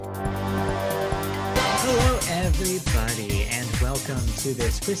everybody, and welcome to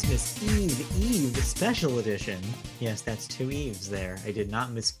this Christmas Eve special edition. Yes, that's two Eves there. I did not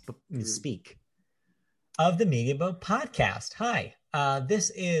misspeak. Of the Media Boat Podcast. Hi,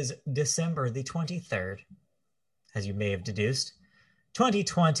 this is December the 23rd, as you may have deduced.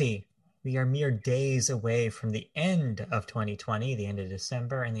 2020. We are mere days away from the end of 2020, the end of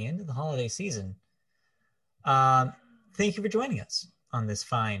December, and the end of the holiday season. Thank you for joining us on this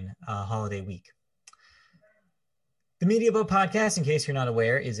fine holiday week. The Media Boat Podcast, in case you're not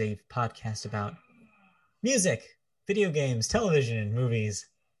aware, is a podcast about music, video games, television, and movies.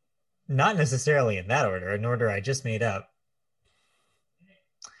 Not necessarily in that order, an order I just made up.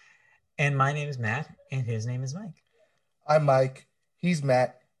 And my name is Matt, and his name is Mike. I'm Mike. He's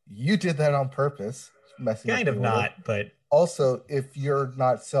Matt. You did that on purpose. Kind of not, but... Also, if you're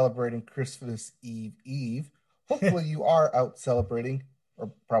not celebrating Christmas Eve, hopefully you are out celebrating,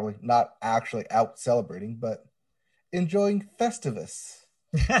 or probably not actually out celebrating, but enjoying Festivus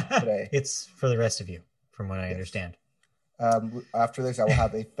today. It's for the rest of you, from what I understand. After this, I will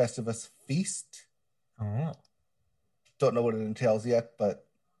have a Festivus feast. Oh. Don't know what it entails yet, but...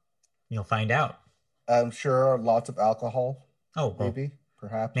 You'll find out. I'm sure lots of alcohol. Oh, well, maybe,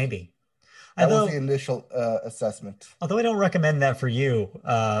 perhaps. Maybe. That was the initial assessment. Although I don't recommend that for you.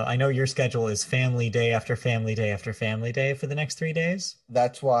 I know your schedule is family day after family day after family day for the next 3 days.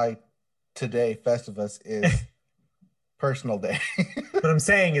 That's why today, Festivus, is personal day. What I'm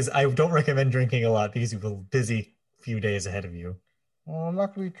saying is I don't recommend drinking a lot because you have a busy few days ahead of you. Well, I'm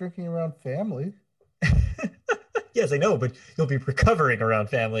not going to be drinking around family. Yes, I know, but you'll be recovering around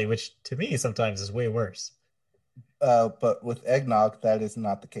family, which to me sometimes is way worse. But with eggnog, that is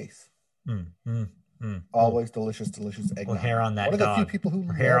not the case. Always delicious eggnog. Well, hair on that One dog. of the few people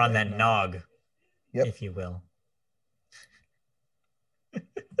who hair on that nog, yep. If you will.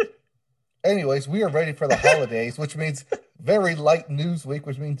 Anyways, we are ready for the holidays, which means very light news week,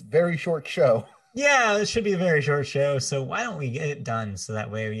 which means very short show. Yeah, it should be a very short show, so why don't we get it done so that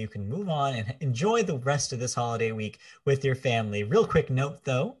way you can move on and enjoy the rest of this holiday week with your family. Real quick note,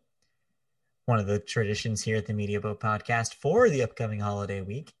 though, one of the traditions here at the Media Boat Podcast for the upcoming holiday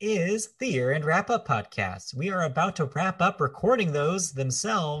week is the year-end wrap-up podcast. We are about to wrap up recording those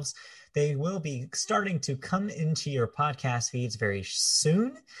themselves. They will be starting to come into your podcast feeds very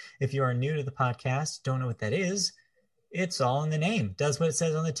soon. If you are new to the podcast, don't know what that is, it's all in the name. Does what it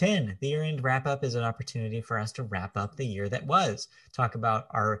says on the tin. The year-end wrap-up is an opportunity for us to wrap up the year that was. Talk about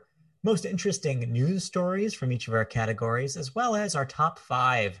our most interesting news stories from each of our categories, as well as our top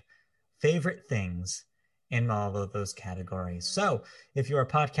 5 favorite things in all of those categories. So if you're a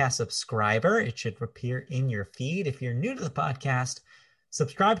podcast subscriber, it should appear in your feed. If you're new to the podcast,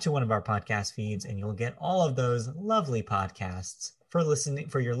 subscribe to one of our podcast feeds and you'll get all of those lovely podcasts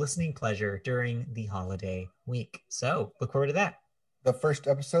for your listening pleasure during the holiday week. So look forward to that. The first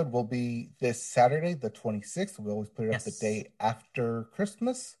episode will be this Saturday, the 26th. We always put it up the day after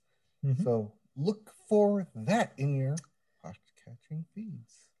Christmas. Mm-hmm. So look for that in your podcasting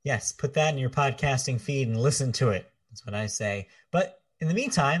feeds. Yes, put that in your podcasting feed and listen to it. That's what I say. But in the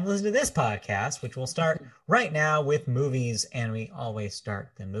meantime, listen to this podcast, which will start right now with movies. And we always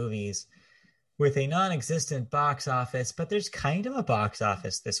start the movies with a non-existent box office, but there's kind of a box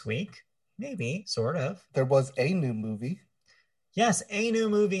office this week. Maybe, sort of. There was a new movie. Yes, a new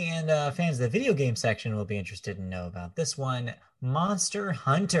movie, and fans of the video game section will be interested to know about this one. Monster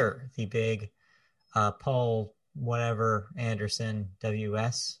Hunter, the big Paul whatever Anderson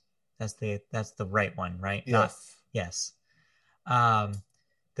WS. That's the right one, right? Yes. Yes.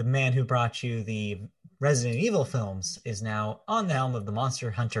 The man who brought you the Resident Evil films is now on the helm of the Monster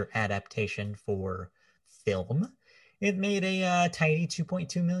Hunter adaptation for film. It made a tidy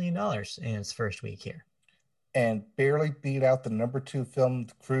 $2.2 million in its first week here. And barely beat out the number 2 film,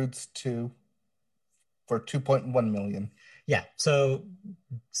 Croods 2, for $2.1 million. Yeah, so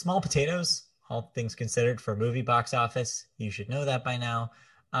small potatoes, all things considered, for movie box office. You should know that by now.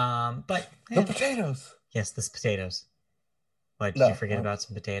 But the potatoes. Yes, the potatoes. What, did you forget about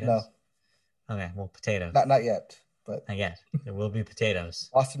some potatoes? No. Okay, well, potatoes. Not yet, but not yet. There will be potatoes.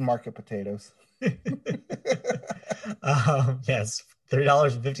 Boston Market potatoes. Yes,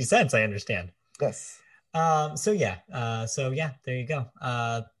 $3.50. I understand. Yes. So there you go.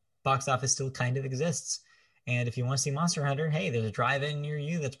 Box office still kind of exists, and if you want to see Monster Hunter, hey, there's a drive-in near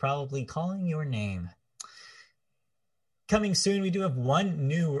you that's probably calling your name. Coming soon, we do have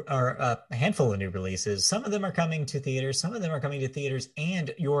a handful of new releases. Some of them are coming to theaters. Some of them are coming to theaters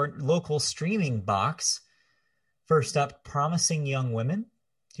and your local streaming box. First up, Promising Young Women.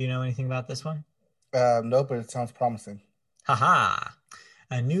 Do you know anything about this one? No, but it sounds promising. Haha.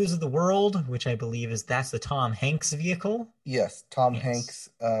 News of the World, which I believe that's the Tom Hanks vehicle. Yes, Tom Yes. Hanks,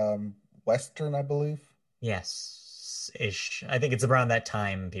 Western, I believe. Yes, ish. I think it's around that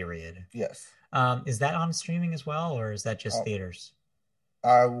time period. Yes. Is that on streaming as well, or is that just Uh, theaters?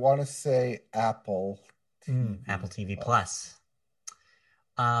 I want to say Apple Apple TV TV Plus.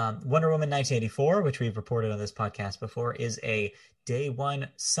 Plus. Wonder Woman 1984, which we've reported on this podcast before, is a day one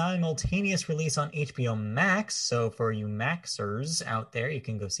simultaneous release on HBO Max. So for you Maxers out there, you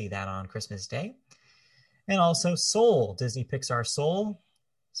can go see that on Christmas Day. And also Soul, Disney Pixar Soul.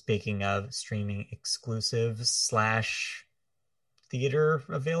 Speaking of streaming exclusive slash theater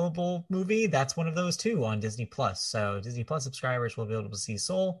available movie, that's one of those too on Disney Plus. So Disney Plus subscribers will be able to see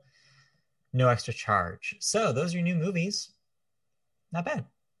Soul, no extra charge. So those are your new movies. Not bad.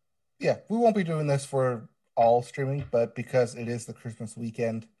 Yeah, we won't be doing this for all streaming, but because it is the Christmas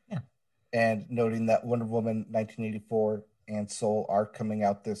weekend, Yeah. and noting that Wonder Woman 1984 and Soul are coming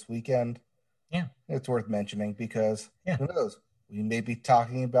out this weekend, Yeah. it's worth mentioning because Yeah. who knows? We may be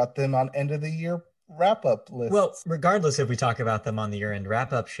talking about them on end of the year wrap up Well, lists. regardless if we talk about them on the year-end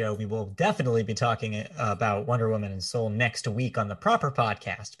wrap-up show, we will definitely be talking about Wonder Woman and Soul next week on the proper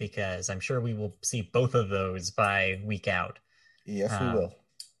podcast because I'm sure we will see both of those by week out. Yes, we Um, will.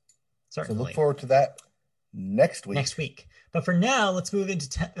 So look certainly forward to that next week. next week. But for now, let's move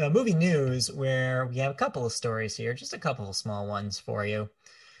into movie news where we have a couple of stories here, just a couple of small ones for you.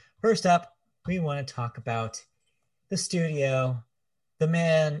 First up, we want to talk about the studio, the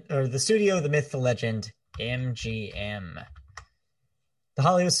studio, the myth, the legend, MGM. The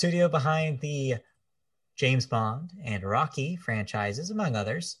Hollywood studio behind the James Bond and Rocky franchises, among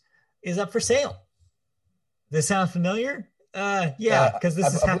others, is up for sale. This sound familiar? Yeah, because this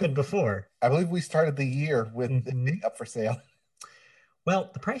has I believe happened before. we started the year with it Mm-hmm. being up for sale. Well,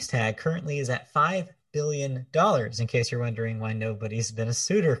 the price tag currently is at $5 billion, in case you're wondering why nobody's been a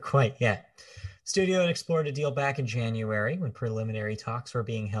suitor quite yet. Studio had explored a deal back in January when preliminary talks were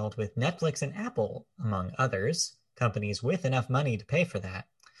being held with Netflix and Apple, among others, companies with enough money to pay for that.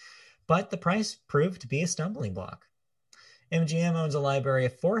 But the price proved to be a stumbling block. MGM owns a library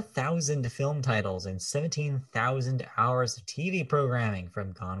of 4,000 film titles and 17,000 hours of TV programming,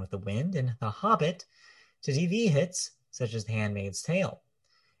 from Gone with the Wind and The Hobbit to TV hits such as The Handmaid's Tale.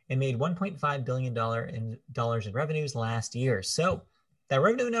 It made $1.5 billion in revenues last year. So that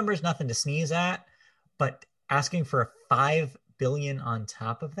revenue number is nothing to sneeze at, but asking for a $5 billion on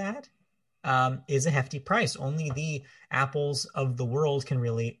top of that is a hefty price. Only the Apples of the world can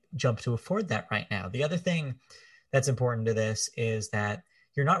really jump to afford that right now. The other thing that's important to this is that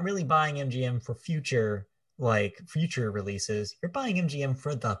you're not really buying MGM for future releases. You're buying MGM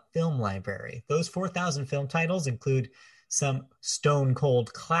for the film library. Those 4,000 film titles include some stone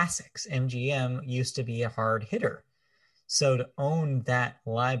cold classics. MGM used to be a hard hitter. So to own that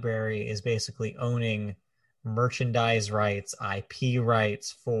library is basically owning merchandise rights, IP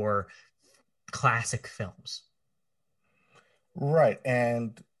rights for classic films. Right.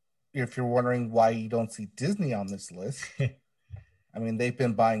 And if you're wondering why you don't see Disney on this list, I mean, they've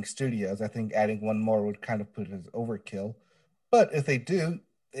been buying studios. I think adding one more would kind of put it as overkill. But if they do,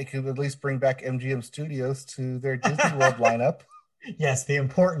 they could at least bring back MGM Studios to their Disney World lineup. Yes, the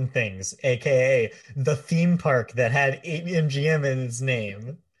important things, aka the theme park that had MGM in its name.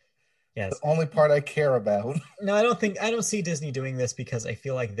 The Yes. only part I care about. No, I don't see Disney doing this because I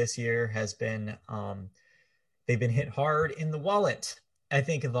feel like this year has been they've been hit hard in the wallet. I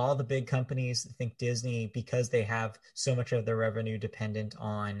think of all the big companies, I think Disney, because they have so much of their revenue dependent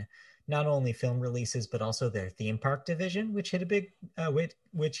on not only film releases but also their theme park division, which hit a big,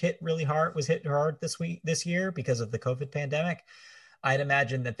 which hit really hard, was hit hard this year because of the COVID pandemic. I'd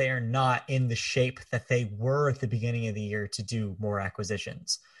imagine that they are not in the shape that they were at the beginning of the year to do more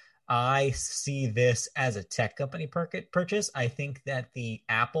acquisitions. I see this as a tech company purchase. I think that the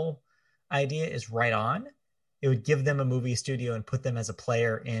Apple idea is right on. It would give them a movie studio and put them as a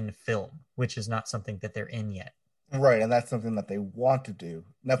player in film, which is not something that they're in yet. Right. And that's something that they want to do.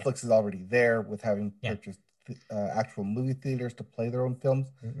 Yeah. Netflix is already there with having Yeah. purchased actual movie theaters to play their own films.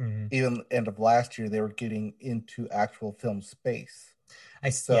 Mm-hmm. Even end of last year, they were getting into actual film space. Yeah.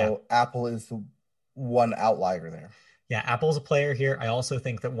 So Apple is the one outlier there. Yeah, Apple's a player here. I also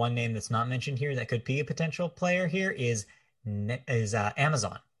think that one name that's not mentioned here that could be a potential player here is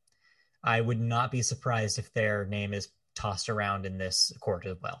Amazon. I would not be surprised if their name is tossed around in this court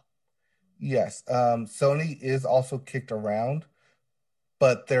as well. Yes. Sony is also kicked around,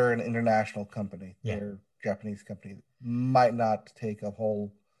 but they're an international company. Yeah. They're a Japanese company. Might not take a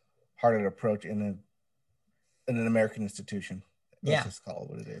wholehearted approach in an American institution. Let's just call it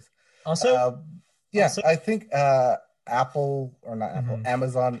what it is. Also, I think Apple or not Apple, Mhm.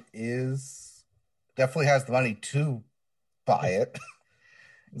 Amazon is definitely has the money to buy it. So,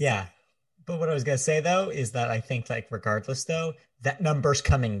 Yeah. But what I was going to say though is that I think like regardless though, that number's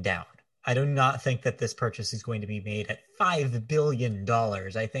coming down. I do not think that this purchase is going to be made at $5 billion.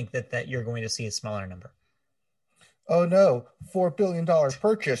 I think that you're going to see a smaller number. oh no, $4 billion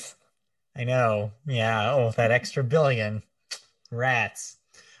purchase. I know. Yeah. Oh, that extra billion. Rats.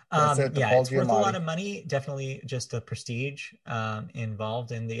 That's it, the Yeah, Paul it's worth a lot Giamatti. of money. Definitely just the prestige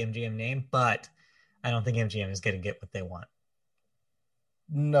involved in the MGM name, but I don't think MGM is going to get what they want.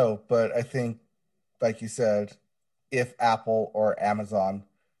 No, but I think, like you said, if Apple or Amazon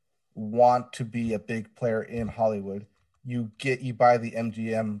want to be a big player in Hollywood, you buy the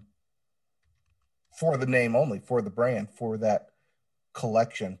MGM for the name only, for the brand, for that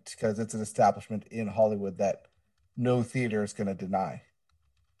collection, because it's an establishment in Hollywood that no theater is going to deny.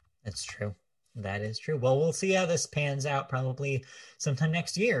 That's true. That is true. Well, we'll see how this pans out probably sometime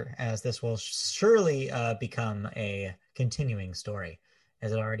next year, as this will surely become a continuing story,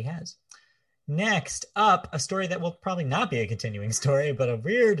 as it already has. Next up, a story that will probably not be a continuing story, but a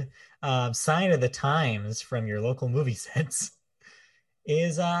weird sign of the times from your local movie sets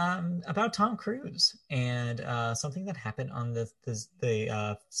is about Tom Cruise and something that happened on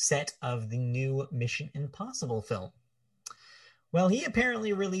the set of the new Mission Impossible film. Well, he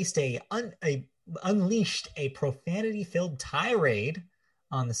apparently released a unleashed a profanity-filled tirade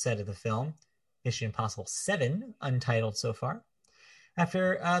on the set of the film, Mission Impossible 7, untitled so far.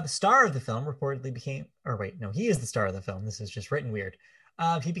 After the star of the film reportedly became, or wait, no, he is the star of the film. This is just written weird.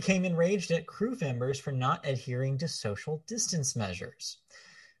 He became enraged at crew members for not adhering to social distance measures.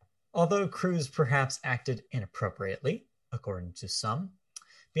 Although Cruise perhaps acted inappropriately, according to some,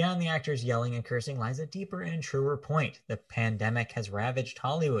 beyond the actors yelling and cursing lies a deeper and truer point. The pandemic has ravaged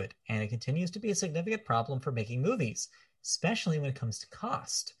Hollywood, and it continues to be a significant problem for making movies, especially when it comes to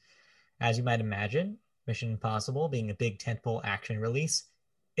cost. As you might imagine, Mission Impossible, being a big tentpole action release,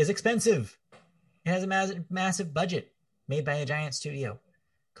 is expensive. It has a massive budget made by a giant studio.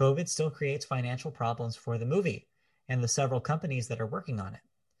 COVID still creates financial problems for the movie and the several companies that are working on it.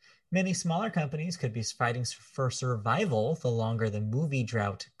 Many smaller companies could be fighting for survival the longer the movie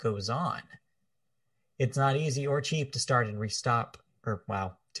drought goes on. It's not easy or cheap to start and restop, or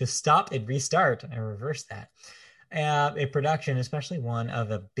wow, to stop and restart. I reversed that. A production, especially one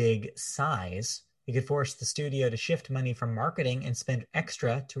of a big size, it could force the studio to shift money from marketing and spend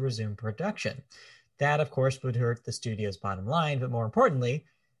extra to resume production. That, of course, would hurt the studio's bottom line, but more importantly,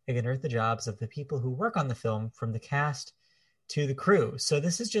 it can hurt the jobs of the people who work on the film, from the cast to the crew. So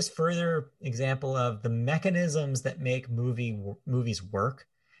this is just further example of the mechanisms that make movies work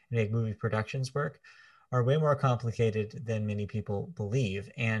and make movie productions work are way more complicated than many people believe.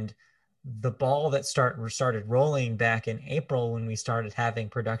 And the ball that started rolling back in April when we started having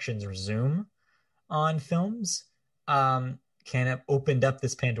productions resume on films kind of opened up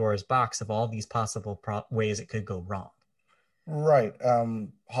this Pandora's box of all these possible ways it could go wrong. Right.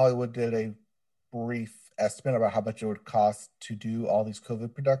 Hollywood did a brief estimate about how much it would cost to do all these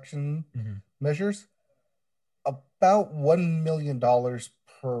COVID production Mm-hmm. measures. About $1 million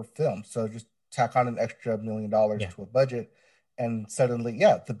per film. So just tack on an extra $1 million Yeah. to a budget, and suddenly,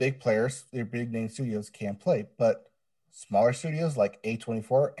 yeah, the big players, the big name studios can play, but smaller studios like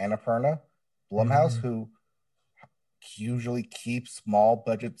A24, Annapurna, Blumhouse, Mm-hmm. who usually keep small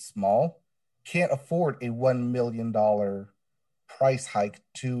budgets small, can't afford a $1 million price hike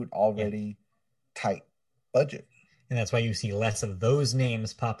to an Yeah. already tight budget. And that's why you see less of those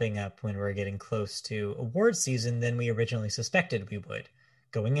names popping up when we're getting close to award season than we originally suspected we would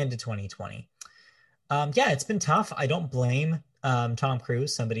going into 2020. Yeah, it's been tough. I don't blame Tom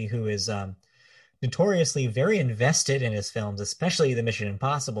Cruise, somebody who is notoriously very invested in his films, especially the Mission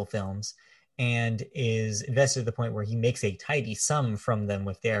Impossible films, and is invested to the point where he makes a tidy sum from them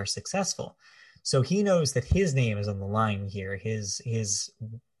if they are successful. So he knows that his name is on the line here. His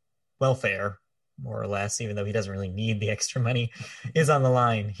welfare, more or less, even though he doesn't really need the extra money, is on the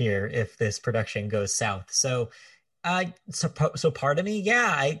line here if this production goes south. So so part of me,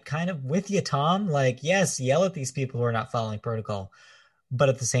 yeah, I kind of with you, Tom. Like, yes, yell at these people who are not following protocol, but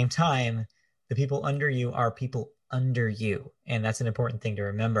at the same time, the people under you are people under you, and that's an important thing to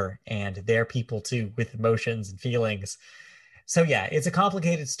remember. And they're people too, with emotions and feelings. So yeah, it's a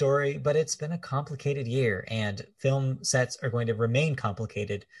complicated story, but it's been a complicated year, and film sets are going to remain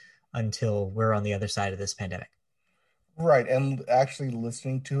complicated until we're on the other side of this pandemic. Right. And actually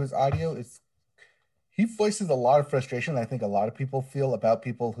listening to his audio, it's he voices a lot of frustration I think a lot of people feel about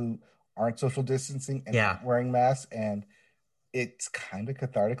people who aren't social distancing and Yeah. aren't wearing masks. And it's kind of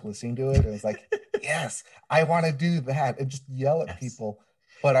cathartic listening to it. And it's like, yes, I want to do that and just yell at Yes. people,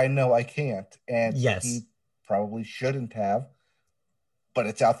 but I know I can't. And Yes. he probably shouldn't have, but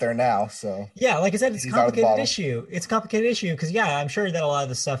it's out there now. So Yeah, like I said, it's a he's out of the complicated bottle. issue. It's a complicated issue because, yeah, I'm sure that a lot of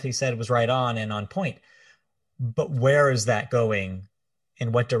the stuff he said was right on and on point. But where is that going?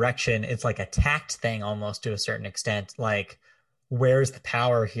 In what direction? It's like a tact thing almost to a certain extent. Like, where's the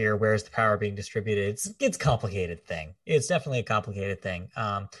power here? Where's the power being distributed? It's a complicated thing. It's definitely a complicated thing.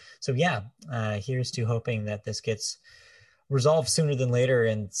 So yeah, here's to hoping that this gets resolved sooner than later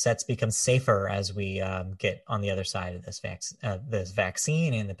and sets become safer as we get on the other side of this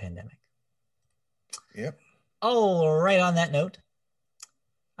vaccine and the pandemic. Yep. All right, on that note,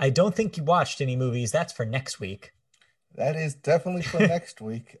 I don't think you watched any movies. That's for next week. That is definitely for next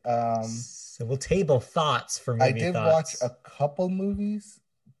week. So we'll table thoughts for I movie did watch thoughts. a couple movies,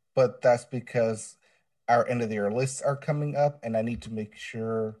 but that's because our end of the year lists are coming up and I need to make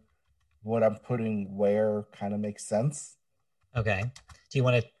sure what I'm putting where kind of makes sense. Okay. Do you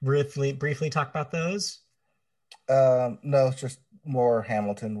want to briefly talk about those? No, it's just more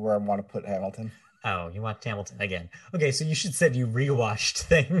Hamilton where I want to put Hamilton. Oh, you watched Hamilton again. Okay, so you should said you rewatched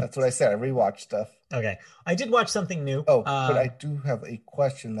That's what things. I said. I rewatched stuff. Okay. I did watch something new. Oh, but I do have a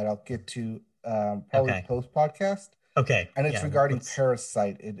question that I'll get to probably Okay. post podcast, Okay. and it's Yeah, regarding let's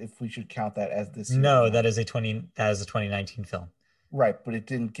Parasite, and if we should count that as this year or No, not. that is a 2019 film. Right, but it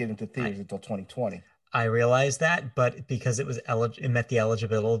didn't get into I theaters until 2020. I realized that, but because it met the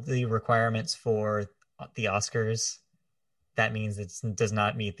eligibility requirements for the Oscars, that means it does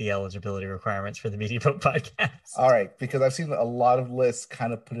not meet the eligibility requirements for the Media Boat All podcast. right, because I've seen a lot of lists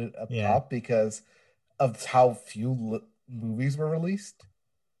kind of put it up Yeah. top because of how few movies were released.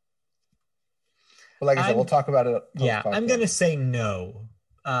 But like I said, we'll I'm talk about it post Yeah, I'm gonna podcast. say no,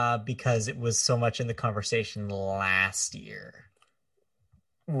 because it was so much in the conversation last year.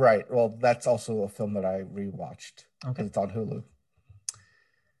 Right. Well, that's also a film that I rewatched Okay. because it's on Hulu.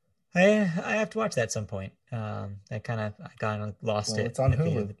 I have to watch that at some point. I kind of lost Well, it it's on at Hulu. the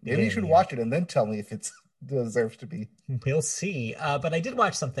Maybe you beginning of should the year. watch it and then tell me if it deserves to be. We'll see. But I did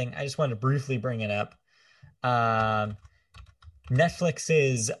watch something. I just wanted to briefly bring it up. Um,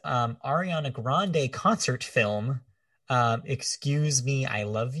 Netflix's Ariana Grande concert film, "Excuse Me, I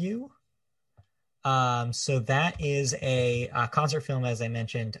Love You." So that is a concert film, as I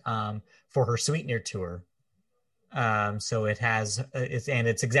mentioned, for her Sweetener tour. So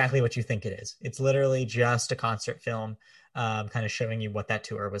it's exactly what you think it is. It's literally just a concert film, kind of showing you what that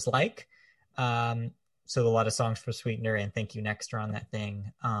tour was like. Um, so a lot of songs for Sweetener and Thank You Next are on that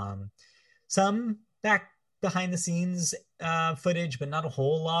thing. Some back behind the scenes footage, but not a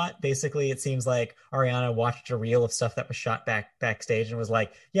whole lot. Basically, it seems like Ariana watched a reel of stuff that was shot backstage and was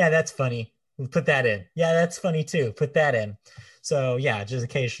like, "Yeah, that's funny. Put that in. Yeah, that's funny too. Put that in." So yeah, just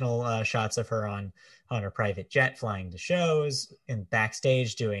occasional shots of her on her private jet flying to shows and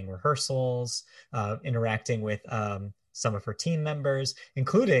backstage doing rehearsals, interacting with some of her team members,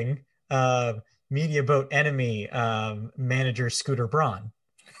 including Media Boat enemy manager Scooter Braun,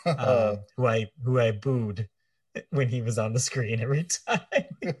 who I booed when he was on the screen every time.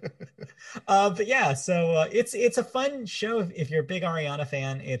 But yeah, so it's a fun show. If you're a big Ariana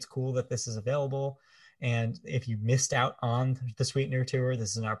fan, it's cool that this is available. And if you missed out on the Sweetener tour,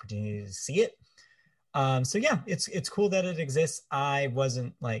 this is an opportunity to see it. So yeah, it's cool that it exists. I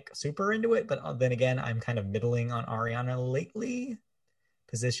wasn't like super into it, but then again, I'm kind of middling on Ariana lately.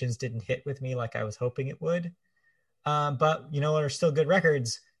 Positions didn't hit with me like I was hoping it would. But you know what are still good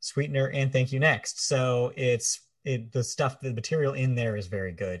records? Sweetener and Thank You Next. So the material in there is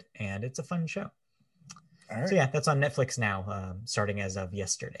very good, and it's a fun show. All So right. yeah, that's on Netflix now, starting as of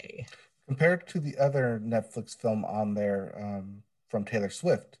yesterday. Compared to the other Netflix film on there from Taylor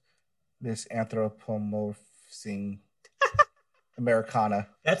Swift, this anthropomorphizing Americana.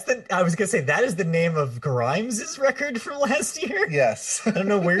 I was gonna say that is the name of Grimes's record from last year. Yes. I don't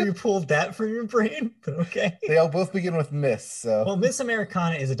know where you pulled that from your brain, but okay. They all both begin with Miss, so Well, Miss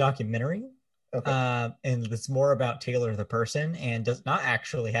Americana is a documentary, okay. and it's more about Taylor the person, and does not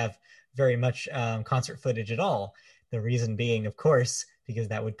actually have very much concert footage at all. The reason being, of course, because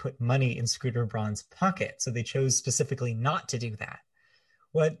that would put money in Scooter Braun's pocket. So they chose specifically not to do that.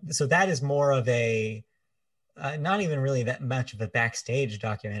 So that is more of a not even really that much of a backstage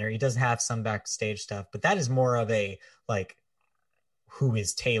documentary. It does have some backstage stuff, but that is more of a like, who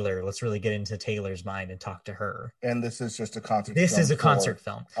is Taylor? Let's really get into Taylor's mind and talk to her. And this is just a concert This film is a for concert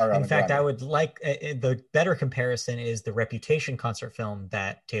film. In Ariana fact, I Grande. would like the better comparison is the Reputation concert film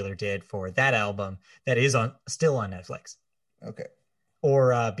that Taylor did for that album that is still on Netflix. Okay.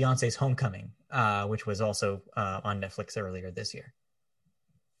 or Beyonce's Homecoming, which was also on Netflix earlier this year.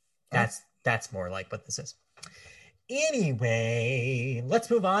 Oh, That's more like what this is. Anyway, let's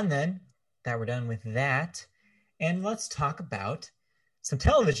move on then. That we're done with that, and let's talk about some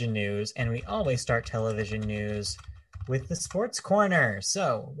television news. And we always start television news with the Sports Corner.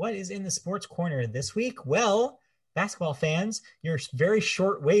 So, what is in the Sports Corner this week? Well, basketball fans, your very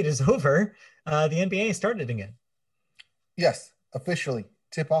short wait is over. The NBA started again. yes, officially.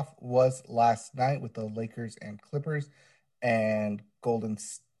 Tip-off was last night with the Lakers and Clippers and Golden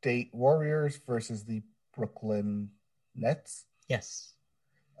State Warriors versus the Brooklyn Nets. Yes.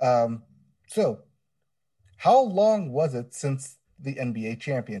 Um, so how long was it since the NBA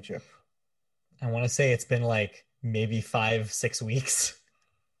championship? I want to say it's been like maybe 5, 6 weeks.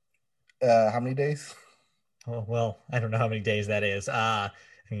 How many days? Oh, well, I don't know how many days that is. I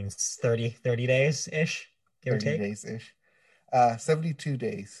mean, it's 30 days ish, give or 30 take. days ish. 72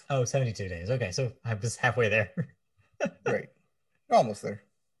 days. Oh, 72 days. Okay, so I was halfway there. Right. Almost there.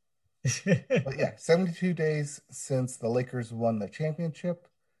 But yeah, 72 days since the Lakers won the championship.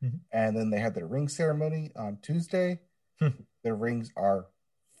 Mhm. And then they had their ring ceremony on Tuesday. Their rings are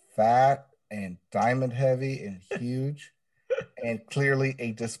fat and diamond heavy and huge. And clearly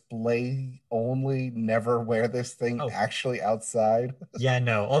a display only. Never wear this thing Oh, actually outside. yeah,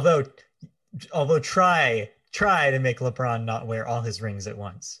 no. Although try to make LeBron not wear all his rings at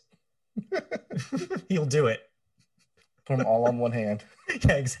once. He'll do it. Put them all on one hand.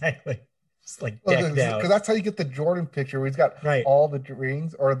 Yeah, exactly. It's like Well, decked because out. that's how you get the Jordan picture where he's got Right. all the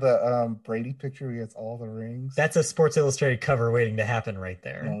rings, or the Brady picture where he has all the rings. That's a Sports Illustrated cover waiting to happen right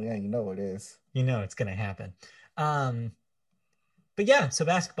there. Well, yeah, you know it is. You know it's gonna happen. Um, but yeah, so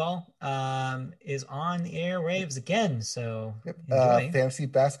basketball is on the airwaves again. So Yep. enjoy. Fantasy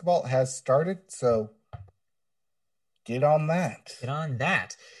basketball has started, so get on that. Get on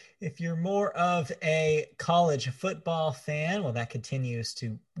that. If you're more of a college football fan, well, that continues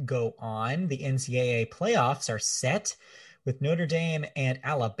to go on. The NCAA playoffs are set with Notre Dame and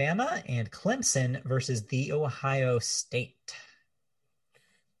Alabama and Clemson versus the Ohio State.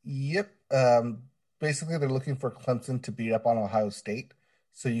 Yep. Basically, they're looking for Clemson to beat up on Ohio State.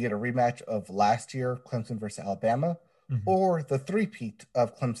 So you get a rematch of last year, Clemson versus Alabama, Mhm. or the three-peat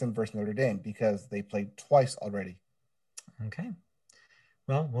of Clemson versus Notre Dame because they played twice already. Okay.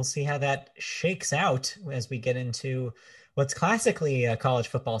 Well, we'll see how that shakes out as we get into what's classically a college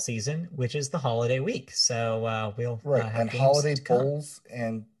football season, which is the holiday week. So we'll Right. have And games holiday to come. bowls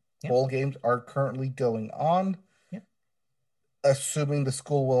and Yep. bowl games are currently going on, Yep. assuming the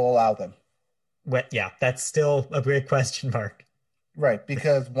school will allow them. Well, yeah, that's still a big question mark. Right.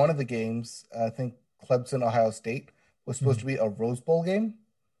 Because one of the games, I think Clemson, Ohio State, was supposed Mm. to be a Rose Bowl game,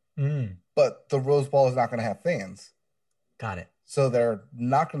 Mm. but the Rose Bowl is not going to have fans. Got it. So they're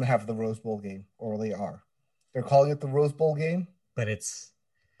not going to have the Rose Bowl game, or they are. They're calling it the Rose Bowl game, But it's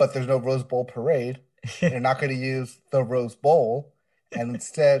but there's no Rose Bowl parade. They're not going to use the Rose Bowl and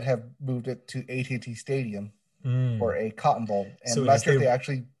instead have moved it to AT&T Stadium for mm. a Cotton Bowl. And So I'm it not is sure if they they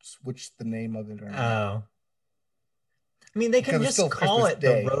actually switched the name of it or not. oh. I mean, they can Because it's just still call Christmas it the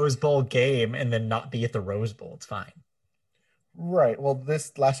Day. Rose Bowl game and then not be at the Rose Bowl. It's fine. Right. Well,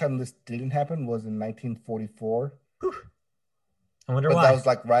 this last time this didn't happen was in 1944, Whew. I wonder but that why. was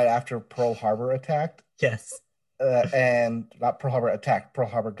like right after Pearl Harbor attacked. Yes. And not Pearl Harbor attacked, Pearl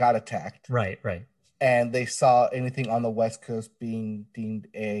Harbor got attacked. Right, right. And they saw anything on the West Coast being deemed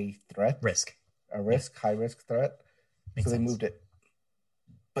a threat, Risk. a Yeah, risk, high risk threat. makes So they sense. moved it.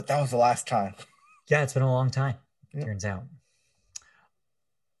 But that was the last time. Yeah, it's been a long time, Yep. turns out.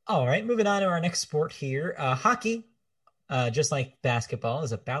 All right, moving on to our next sport here. Hockey, just like basketball,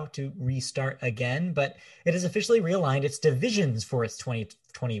 is about to restart again, but it has officially realigned its divisions for its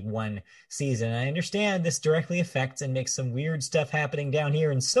 2021 season. I understand this directly affects and makes some weird stuff happening down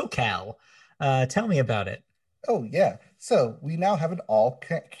here in SoCal. Tell me about it. Oh, yeah. So we now have an all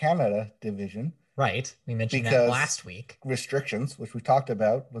Canada division Right, we mentioned that because last week. restrictions, which we talked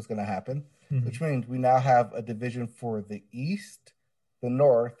about was going to happen, Mhm. which means we now have a division for the East, the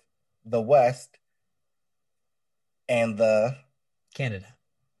North, the West, and Canada.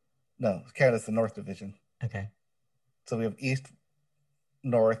 no, Canada's the North division. Okay. So we have East,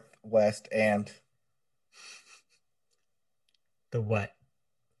 North, West, and The what?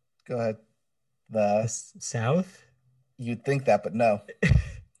 go ahead. The The South? You'd think that, but no,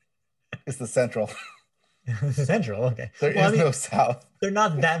 it's the Central. The Central. Okay. There Well, I is mean, no South. there are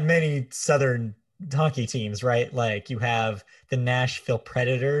not that many Southern hockey teams, right? Like you have the Nashville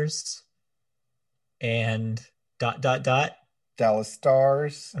Predators and dot dot dot. Dallas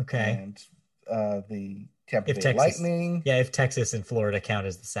Stars Okay. and the Tampa If Bay Texas, Lightning, yeah, if Texas and Florida count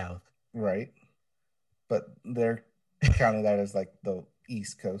as the South. right? But they're counting that as like the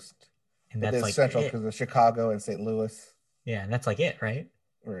East Coast. And But that's there's like Central it. because of Chicago and St. Louis. Yeah, and that's like it, right?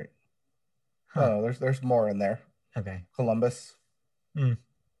 Right. Huh. No, there's more in there. Okay. Columbus. Mm,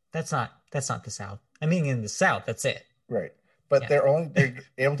 that's not the South. I mean, in the South, that's it. Right. But Yeah. they're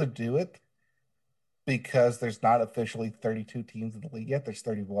able to do it because there's not officially 32 teams in the league yet. There's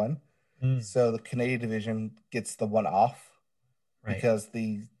 31. Mm, So the Canadian division gets the one off right. because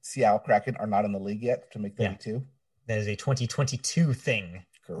the Seattle Kraken are not in the league yet to make Yeah. 32. That is a 2022 thing.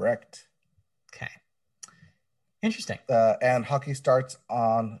 Correct. Okay. Interesting. And hockey starts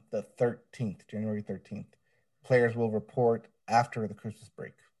on the 13th, January 13th. Players will report after the Christmas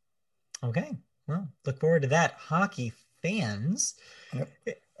break. Okay. Well, look forward to that. Hockey fans. Yep.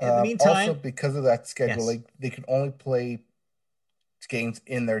 In the Also, meantime, because of that yes. scheduling, they can only play games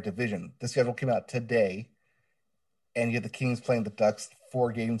in their division. The schedule came out today, and you have the Kings playing the Ducks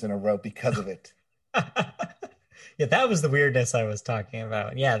 4 games in a row because of it. Yeah, that was the weirdness I was talking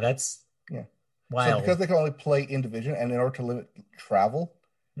about. Yeah, that's Yeah. So because wild. they can only play in division, and in order to limit travel,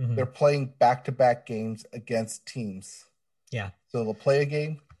 they're Hmm. playing back-to-back games against teams. Yeah. So they'll play a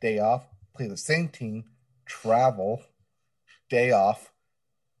game, day off, play the same team, travel, day off,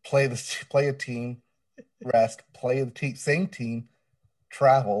 play a team, rest, play the same team,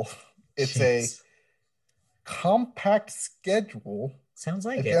 travel. It's a Jeez. compact schedule Sounds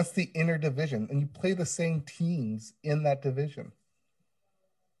like it. against the inner division, and you play the same teams in that division.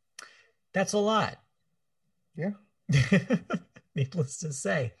 That's a lot. Yeah. Needless to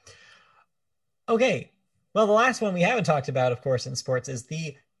say. Okay. Well, the last one we haven't talked about, of course, in sports is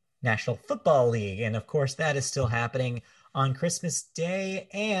the National Football League. And of course, that is still happening on Christmas Day,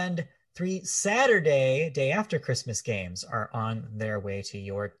 and 3 Saturday, day after Christmas games are on their way to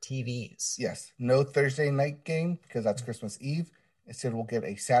your TVs. Yes. No Thursday night game because that's Christmas Eve. Instead, we'll get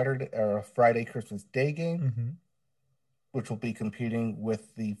a Saturday or a Friday Christmas Day game, Hmm. which will be competing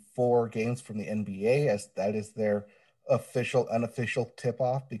with the 4 games from the NBA, as that is their official, unofficial tip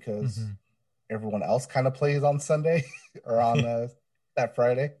off because Hmm. everyone else kind of plays on Sunday or on that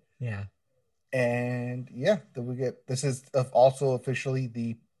Friday. Yeah. And yeah, then we get this is also officially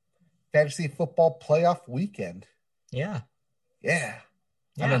the fantasy football playoff weekend. Yeah. Yeah,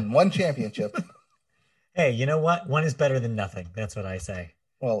 I'm Yeah. in one championship. Hey, you know what? One is better than nothing. That's what I say.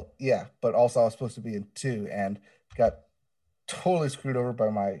 Well, yeah, but also I was supposed to be in 2 and got totally screwed over by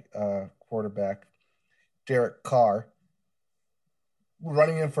my quarterback, Derek Carr,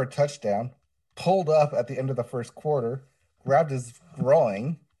 running in for a touchdown, pulled up at the end of the first quarter, grabbed his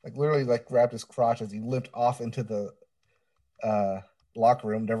groin, like literally like grabbed his crotch as he limped off into the uh, locker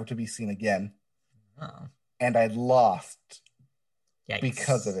room, never to be seen again. Oh, And I lost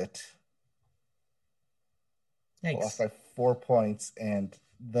because of yikes. it. I lost Yikes. by 4 points, and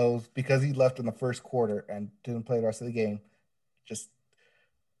those because he left in the first quarter and didn't play the rest of the game. Just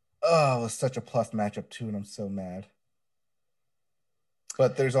it was such a plus matchup too, and I'm so mad.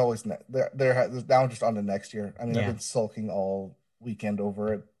 But there's always there's now just on to next year. I mean, I've Yeah, been sulking all weekend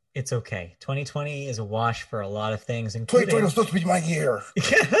over it. it's okay. 2020 is a wash for a lot of things, 2020 was including supposed to be my year.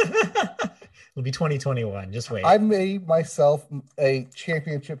 it'll be 2021. Just I wait. made myself a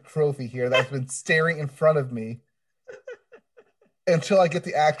championship trophy here that's been staring in front of me until I get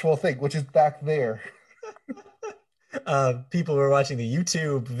the actual thing, which is back there. People who are watching the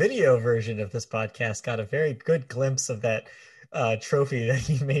YouTube video version of this podcast got a very good glimpse of that trophy that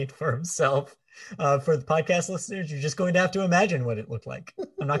he made for himself. For the podcast listeners, you're just going to have to imagine what it looked like.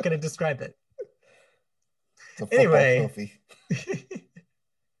 I'm not going to describe it. It's a football Anyway, trophy.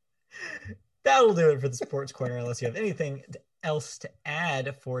 that'll do it for the sports corner, unless you have anything else to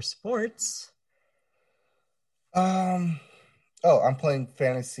add for sports. Um. Oh, I'm playing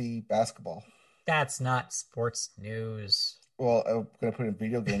fantasy basketball. That's not sports news. Well, I'm gonna put in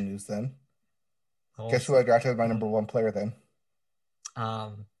video game news then. Guess who Also, I drafted as my number one player then?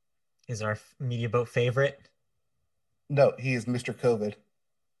 um, is our media boat favorite. No, he is Mr. COVID.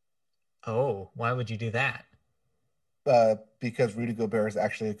 Oh, why would you do that? Because Rudy Gobert is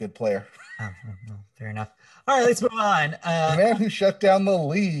actually a good player. Oh, well, fair enough. All right, let's move on. The man who shut down the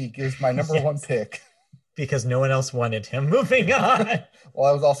league is my number one Yes, pick. because no one else wanted him. Moving on. Well,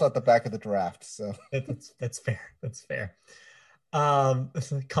 I was also at the back of the draft, so That's fair. That's fair.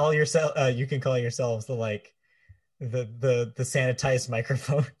 Call yourself. You can call yourselves the sanitized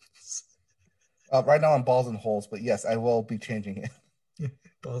microphones. right now I'm balls and holes, but yes, I will be changing it.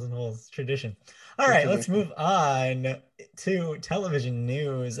 Balls and holes tradition. All It's right, let's tradition. move on to television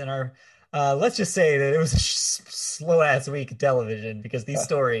news. And our let's just say that it was a slow ass week of television because these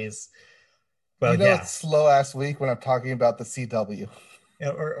stories Well, It's yeah. slow ass week when I'm talking about the CW.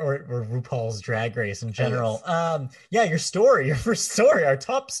 Or RuPaul's Drag Race in general. Yes. Yeah, your first story, our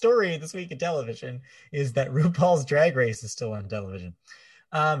top story this week in television is that RuPaul's Drag Race is still on television.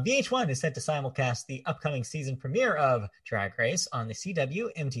 VH1 is set to simulcast the upcoming season premiere of Drag Race on the CW,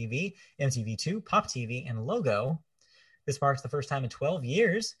 MTV, MTV2, Pop TV, and Logo. This marks the first time in 12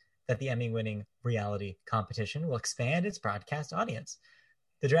 years that the Emmy-winning reality competition will expand its broadcast audience.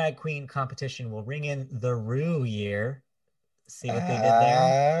 The drag queen competition will ring in the Ru year. See what they did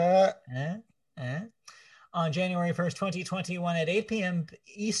there? Uh, Eh? Eh? On January 1st, 2021 at 8 p.m.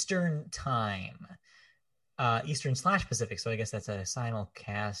 Eastern Time. Eastern / Pacific, so I guess that's a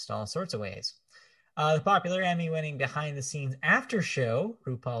simulcast all sorts of ways. The popular Emmy-winning behind-the-scenes after show,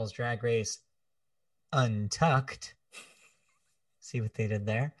 RuPaul's Drag Race Untucked, see what they did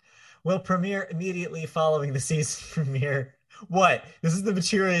there, will premiere immediately following the season premiere. What? This is the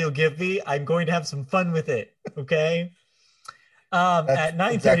material you'll give me? I'm going to have some fun with it, okay? that's At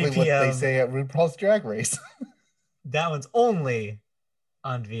 9:30 exactly what they p.m., say at RuPaul's Drag Race. that one's only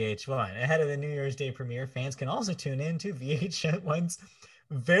on VH1. Ahead of the New Year's Day premiere, fans can also tune in to VH1's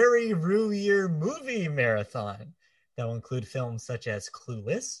Very Rue Year movie marathon that will include films such as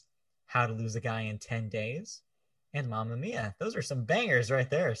Clueless, How to Lose a Guy in 10 Days, and Mamma Mia. Those are some bangers right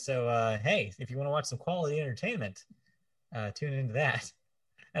there. So, hey, if you want to watch some quality entertainment, tune into that.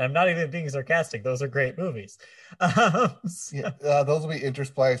 And I'm not even being sarcastic. Those are great movies. Yeah, those will be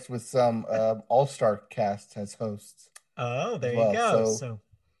interspliced with some all-star casts as hosts Oh, as there you well. go. So So,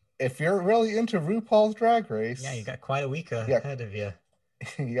 if you're really into RuPaul's Drag yeah, you Race, got quite a week yeah, ahead of you.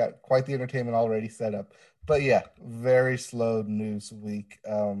 you got quite the entertainment already set up. But yeah, very slow news week.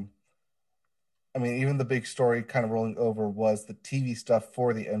 I mean, even the big story kind of rolling over was the TV stuff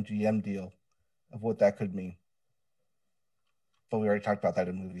for the MGM deal of what that could mean. But we already talked about that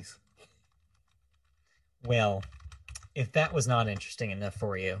in movies. Well, if that was not interesting enough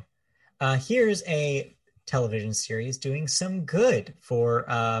for you, here's a television series doing some good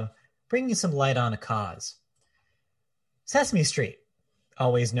for bringing some light on a cause. Sesame Street,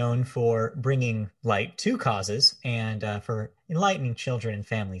 always known for bringing light to causes and for enlightening children and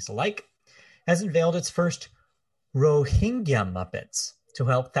families alike, has unveiled its first Rohingya Muppets to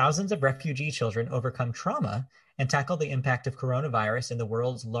help thousands of refugee children overcome trauma and tackle the impact of coronavirus in the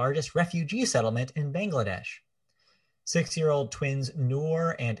world's largest refugee settlement in Bangladesh. 6-year-old twins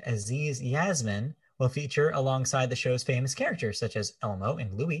Noor and Aziz Yasmin will feature alongside the show's famous characters such as Elmo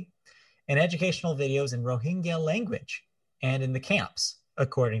and Louie in educational videos in Rohingya language and in the camps,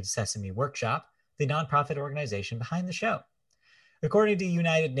 according to Sesame Workshop, the nonprofit organization behind the show. According to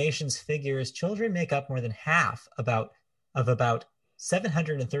United Nations figures, children make up more than half of about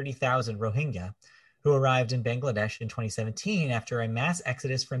 730,000 Rohingya who arrived in Bangladesh in 2017 after a mass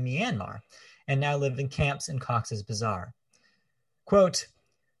exodus from Myanmar and now live in camps in Cox's Bazar. Quote,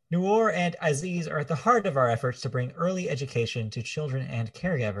 Noor and Aziz are at the heart of our efforts to bring early education to children and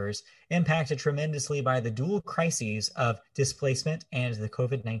caregivers impacted tremendously by the dual crises of displacement and the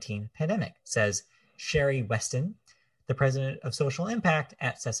COVID-19 pandemic, says Sherry Weston, the president of social impact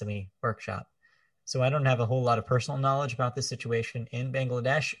at Sesame Workshop. So I don't have a whole lot of personal knowledge about this situation in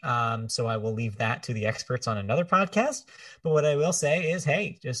Bangladesh. So I will leave that to the experts on another podcast. But what I will say is,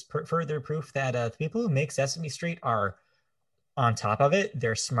 hey, just further proof that the people who make Sesame Street are on top of it.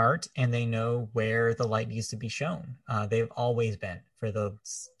 They're smart and they know where the light needs to be shown. They've always been for the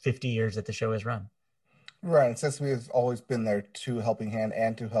 50 years that the show has run. Right. And Sesame has always been there to helping hand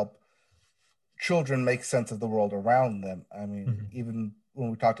and to help children make sense of the world around them. I mean, even when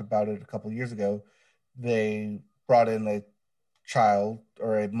we talked about it a couple of years ago, they brought in a child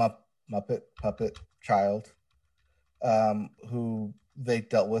or a Muppet puppet child who they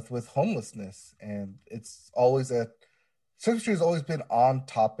dealt with homelessness, and it's always a Sesame Street has always been on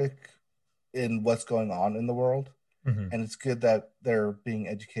topic in what's going on in the world, and it's good that they're being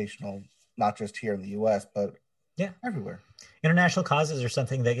educational, not just here in the U.S. but yeah, everywhere. International causes are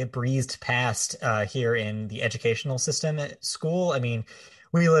something that get breezed past here in the educational system at school. I mean,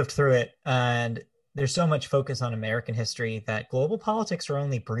 we lived through it, and there's so much focus on American history that global politics are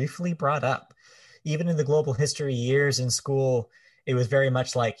only briefly brought up. Even in the global history years in school, it was very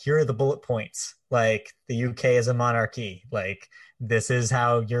much like, here are the bullet points. Like the UK is a monarchy. Like this is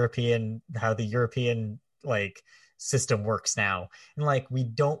how the European like system works now. And like we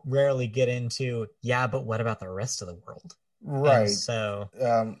don't rarely get into, yeah, but what about the rest of the world? And Right. so,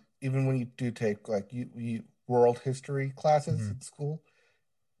 Even when you do take like you world history classes mhm, at school,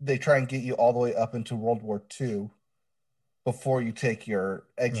 they try and get you all the way up into World War II before you take your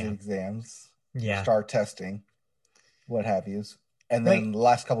exit yeah, exams, your yeah, STAR testing, what have yous. And right. then the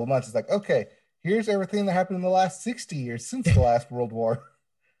last couple of months, it's like, okay, here's everything that happened in the last 60 years since the last World War.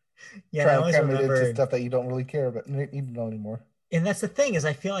 Yeah, and I Try and always cram it into remember, stuff that you don't really care about, need to know anymore. and that's the thing is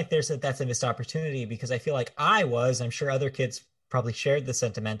I feel like that's a missed opportunity because I feel like I'm sure other kids probably shared the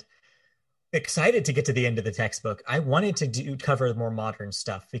sentiment, excited to get to the end of the textbook. I wanted to cover more modern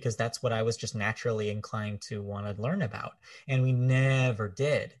stuff because that's what I was just naturally inclined to want to learn about, and we never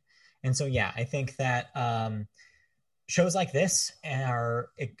did. And so yeah, I think that shows like this are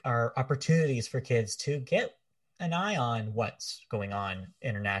opportunities for kids to get an eye on what's going on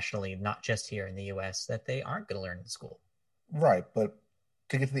internationally, not just here in the US, that they aren't going to learn in school. Right, but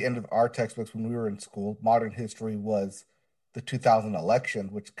to get to the end of our textbooks when we were in school, modern history was the 2000 election,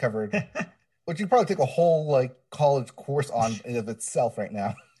 which covered, which you probably take a whole like college course on in of itself right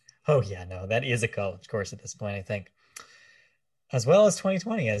now. Oh yeah, no, that is a college course at this point, I think. As well as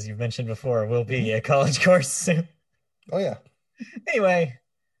 2020, as you've mentioned before, will be Mhm. a college course soon. Oh yeah. Anyway,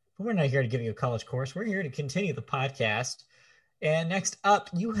 but we're not here to give you a college course. We're here to continue the podcast. And next up,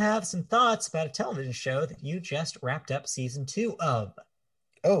 you have some thoughts about a television show that you just wrapped up season 2 of.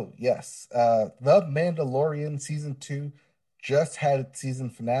 Oh yes. The Mandalorian season 2 just had its season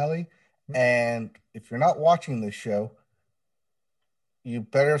finale, and if you're not watching this show, you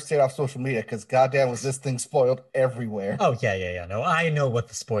better stay off social media because goddamn was this thing spoiled everywhere. Oh yeah, yeah, yeah. No, I know what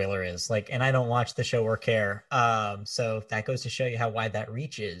the spoiler is. Like, and I don't watch the show or care. So that goes to show you how wide that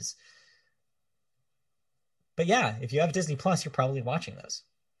reach is. But yeah, if you have Disney Plus, you're probably watching those.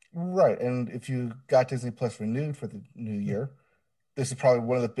 Right, and if you got Disney Plus renewed for the new Yeah. year, this is probably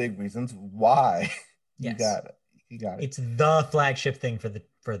one of the big reasons why you Yes. got it. You got it. It's the flagship thing for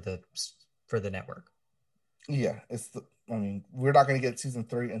the network. Yeah, I mean, we're not going to get season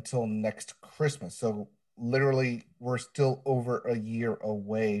 3 until next Christmas. So literally we're still over a year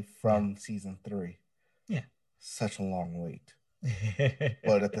away Yeah. from season 3. Yeah. Such a long wait.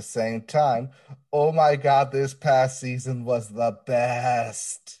 But at the same time, oh my God, this past season was the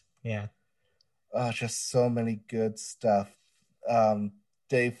best. Yeah. Just so many good stuff. Um,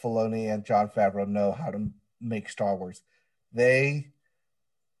 Dave Filoni and Jon Favreau know how to make Star Wars. They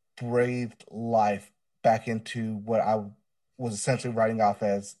breathed life back into what I was essentially writing off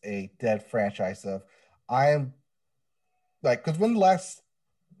as a dead franchise of I am like because when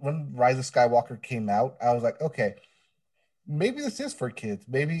Rise of Skywalker came out, I was like, okay, maybe this is for kids.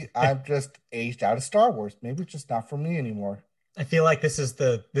 Maybe I'm just aged out of Star Wars. Maybe it's just not for me anymore. I feel like this is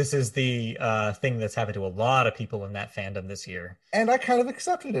the thing that's happened to a lot of people in that fandom this year. And I kind of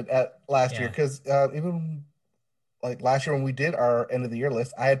accepted it at last year Yeah. because even like last year when we did our end of the year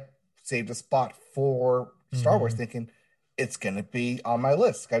list, I had saved a spot for Star Wars, Hmm. thinking it's gonna be on my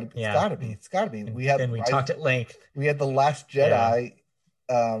list. It's Yeah. gotta be. It's gotta be. And then we talked at length. We had the Last Yeah. Jedi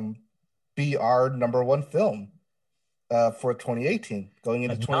um, be our number one film for 2018, going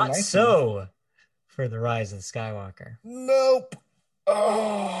into But not 2019. so for the Rise of the Skywalker. Nope.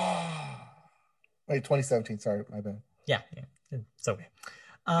 Oh, wait, 2017. Sorry, my bad. Yeah, yeah, it's okay.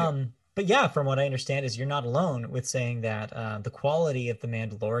 Yeah. But yeah, from what I understand, is you're not alone with saying that the quality of The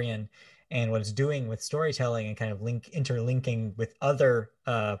Mandalorian and what it's doing with storytelling and kind of interlinking with other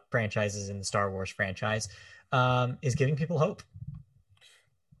franchises in the Star Wars franchise is giving people hope.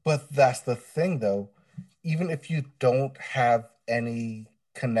 But that's the thing, though. Even if you don't have any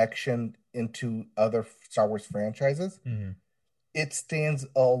connection into other Star Wars franchises, Mhm. it stands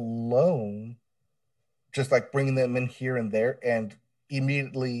alone, just like bringing them in here and there. And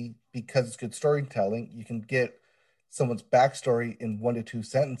immediately, because it's good storytelling, you can get someone's backstory in 1 to 2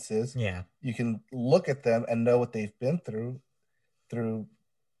 sentences. Yeah. You can look at them and know what they've been through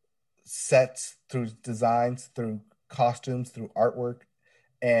sets, through designs, through costumes, through artwork,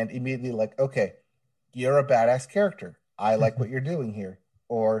 and immediately like, okay, you're a badass character. I like what you're doing here.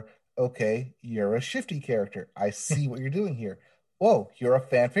 Or, okay, you're a shifty character. I see what you're doing here. Whoa, you're a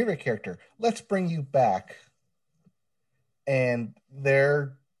fan favorite character. Let's bring you back. And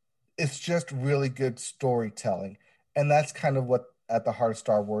it's just really good storytelling. And that's kind of what at the heart of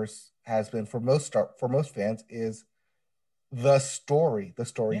Star Wars has been for most fans is the Yeah.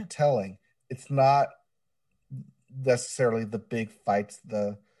 storytelling. It's not necessarily the big fights,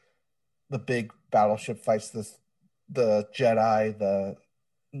 the big battleship fights, the Jedi, the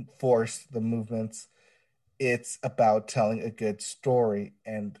Force, the movements. It's about telling a good story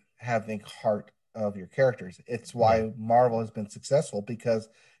and having heart of your characters. It's Yeah. why Marvel has been successful because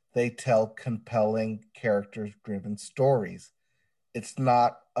they tell compelling characters driven stories. It's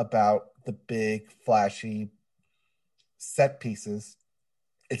not about the big flashy set pieces.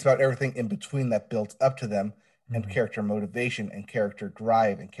 It's about everything in between that builds up to them and Mhm. character motivation and character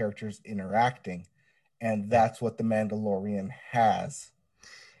drive and characters interacting. And Yeah. that's what The Mandalorian has.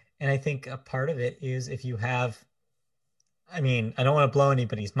 And I think a part of it is if you have, I mean, I don't want to blow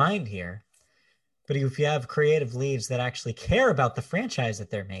anybody's mind here, but if you have creative leads that actually care about the franchise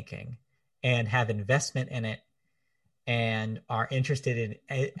that they're making and have investment in it and are interested in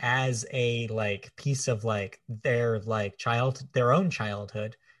it as a like piece of like their like their own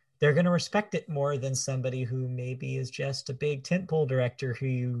childhood, they're going to respect it more than somebody who maybe is just a big tentpole director who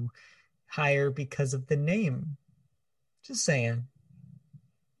you hire because of the name. Just saying.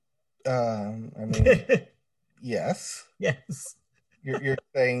 I mean, yes, Yes. you're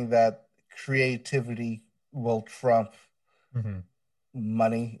saying that creativity will trump Mhm.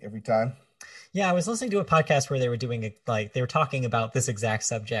 money every time. Yeah, I was listening to a podcast where they were doing it, like they were talking about this exact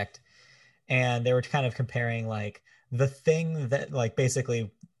subject, and they were kind of comparing like the thing that like basically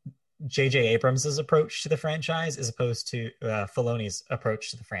J.J. Abrams' approach to the franchise as opposed to Filoni's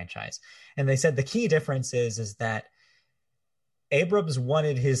approach to the franchise. And they said the key difference is that Abrams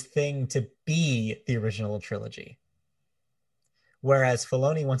wanted his thing to be the original trilogy, whereas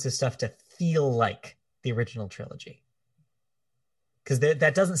Filoni wants his stuff to feel like the original trilogy. Because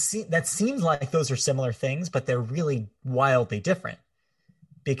that doesn't seem that seems like those are similar things, but they're really wildly different.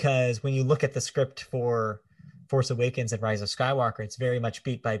 Because when you look at the script for Force Awakens and Rise of Skywalker, it's very much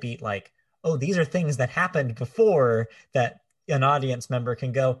beat by beat, like, oh, these are things that happened before that an audience member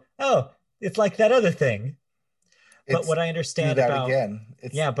can go, oh, it's like that other thing. But It's what I do understand that about, again.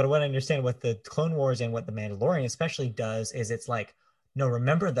 It's yeah, but what I understand what the Clone Wars and what the Mandalorian especially does is it's like, no,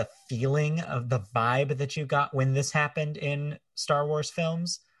 remember the feeling of the vibe that you got when this happened in Star Wars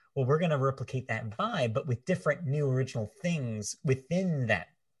films? Well, we're going to replicate that vibe, but with different new original things within that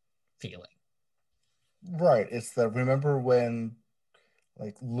feeling. right. It's the remember when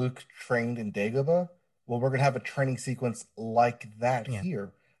like Luke trained in Dagobah? Well, we're gonna have a training sequence like that Yeah.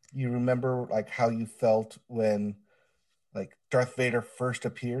 here. You remember like how you felt when like Darth Vader first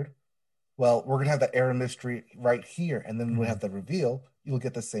appeared? Well, we're gonna have that air of mystery right here, and then we Mm-hmm. have the reveal. You'll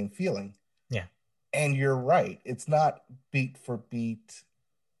get the same feeling. Yeah. And you're right. It's not beat for beat.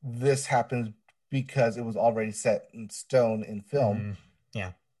 This happens because it was already set in stone in film. Mm-hmm.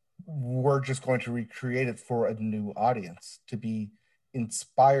 Yeah. We're just going to recreate it for a new audience to be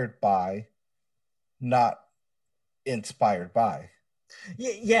inspired by, not inspired by.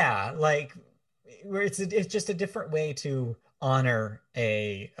 Yeah. Like where it's just a different way to honor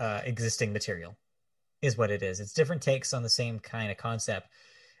a existing material is what it is. It's different takes on the same kind of concept.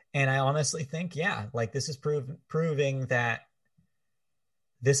 And I honestly think, yeah, like this is proving that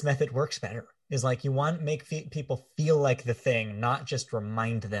this method works better. Is like you want to make people feel like the thing, not just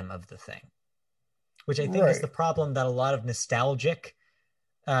remind them of the thing, which I think is the Right. problem that a lot of nostalgic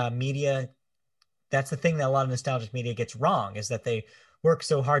media. That's the thing that a lot of nostalgic media gets wrong is that they work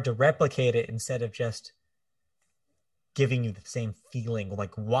so hard to replicate it instead of just giving you the same feeling,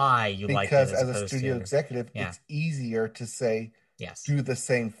 like why you liked it Because as as a opposed studio to, executive, yeah, it's easier to say, yes, do the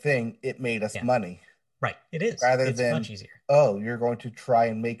same thing. It made us yeah, money. right. It is. Rather It's than, much easier. oh, you're going to try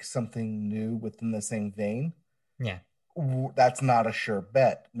and make something new within the same vein. Yeah, That's not a sure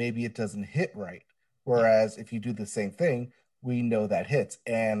bet. Maybe it doesn't hit right. yeah. Whereas if you do the same thing, we know that hits.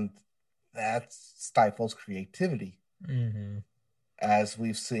 And that stifles creativity, Mm-hmm. as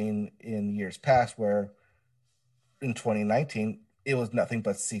we've seen in years past, where in 2019, it was nothing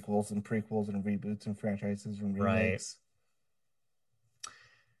but sequels and prequels and reboots and franchises and Right. remakes.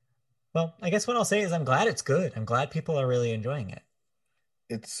 Well, I guess what I'll say is I'm glad it's good. I'm glad people are really enjoying it.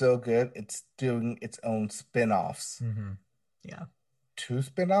 It's so good. It's doing its own spin-offs. Mm-hmm. Yeah. Two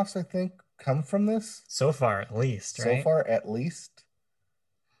spin-offs, I think, come from this So far, at least, so right? far, at least.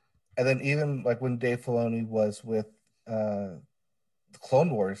 And then even like when Dave Filoni was with the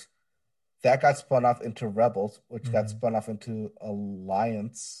Clone Wars, that got spun off into Rebels, which got Mm-hmm. spun off into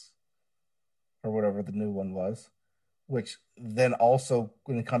Alliance or whatever the new one was, which then also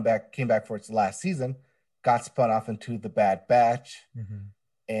when it came back for its last season, got spun off into the Bad Batch, Mm-hmm.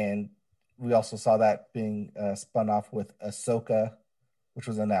 and we also saw that being spun off with Ahsoka, which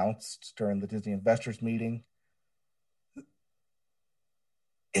was announced during the Disney investors meeting.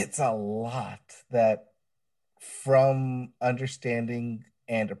 It's a lot that from understanding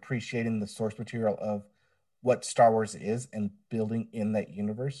and appreciating the source material of what Star Wars is and building in that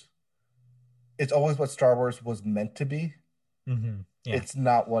universe. It's always what Star Wars was meant to be. Mm-hmm. Yeah. It's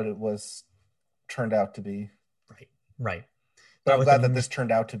not what it was turned out to be. Right. Right. But Not I'm with glad that the this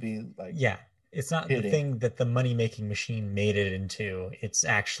turned out to be like yeah. It's not the hitting. thing that the money making machine made it into. It's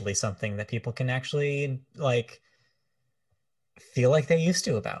actually something that people can actually like feel like they used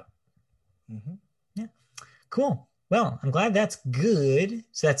to about. Mm-hmm. Yeah. Cool. Well, I'm glad that's good.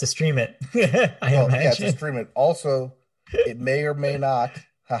 So that's a stream it, I Well, yeah, it's a imagine. stream. It also, it may or may not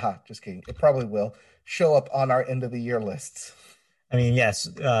Haha, just kidding. It probably will show up on our end of the year lists. I mean, yes,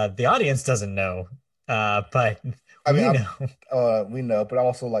 the audience doesn't know, but I mean, we know. we know, but I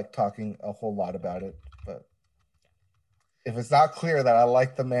also like talking a whole lot about it. But if it's not clear that I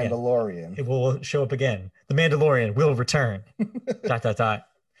like The Yeah, Mandalorian, it will show up again. The Mandalorian will return. Dot, dot, dot.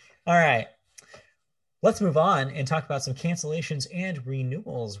 All right. Let's move on and talk about some cancellations and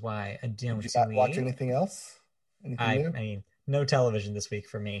renewals. Why did you don't not watch we? anything else? Anything I new? mean, no television this week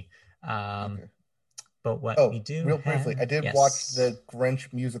for me. Um, Okay. but what we Oh, do real briefly, I have, did watch yes, the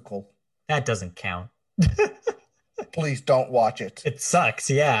Grinch musical. that doesn't count. Please don't watch it. It sucks,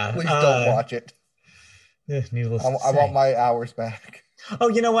 yeah. Please don't watch it. Needless to I want say. my hours back. Oh,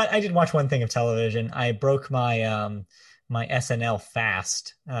 you know what? I did watch one thing of television. I broke my SNL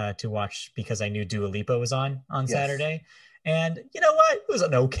fast to watch because I knew Dua Lipa was on Yes. Saturday. And you know what? It was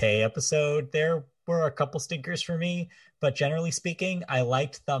an okay episode. There were a couple stinkers for me, but generally speaking, I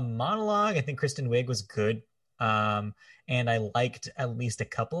liked the monologue. I think Kristen Wiig was good. And I liked at least a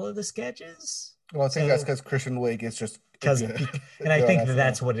couple of the sketches. Well, I think that's So because Christian Wiig is just because good. and I Good on think SNL.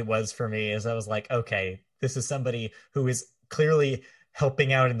 that's what it was for me is I was like, okay, this is somebody who is clearly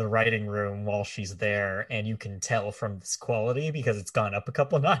helping out in the writing room while she's there, and you can tell from this quality because it's gone up a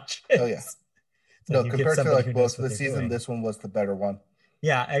couple notches. Oh yeah. It's like No, you get compared to somebody like who most knows of what the they're season, doing. this one was the better one.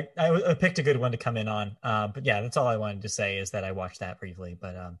 Yeah, I picked a good one to come in on. But yeah, that's all I wanted to say is that I watched that briefly.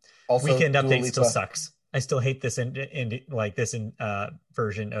 But Also, Weekend Dua Update still Lipa. sucks. I still hate this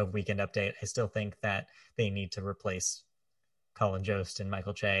version of Weekend Update. I still think that they need to replace Colin Jost and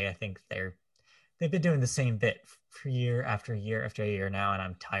Michael Che. I think they've been doing the same bit for year after year after year now, and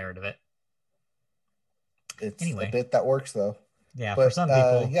I'm tired of it. It's a Anyway, bit that works though. yeah, for But some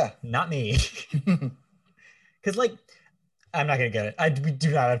people, yeah. not me. Because like I'm not gonna get it. We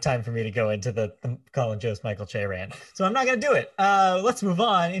do not have time for me to go into the Colin Jost Michael Che rant, so I'm not gonna do it. Let's move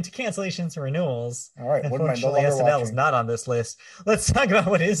on into cancellations and renewals. All right. What am I no Unfortunately, longer SNL is watching? not on this list. Let's talk about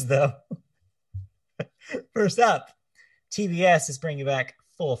what is though. First up, TBS is bringing back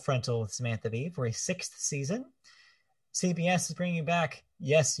Full Frontal with Samantha Bee for a sixth season. CBS is bringing back,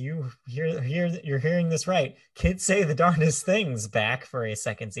 yes, you're hearing this right. Kids Say the Darndest Things back for a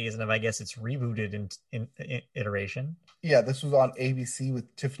second season of, I guess it's rebooted in iteration. Yeah, this was on ABC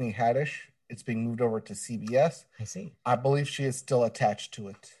with Tiffany Haddish. It's being moved over to CBS. I see. I believe she is still attached to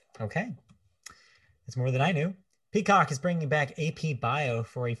it. Okay. It's more than I knew. Peacock is bringing back AP Bio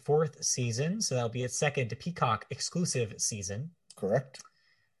for a fourth season, so that'll be its second Peacock exclusive season. Correct.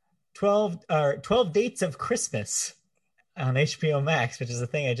 12 Dates of Christmas on HBO Max, which is a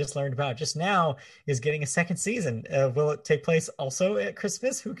thing I just learned about just now, is getting a second season. Will it take place also at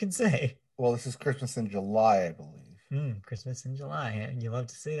Christmas? Who can say? Well, this is Christmas in July, I believe. Christmas in July. You love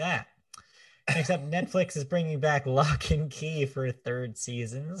to see that. Next up, Netflix is bringing back Lock and Key for a third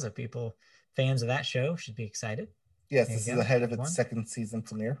season. So fans of that show should be excited. Yes, this is ahead of its second season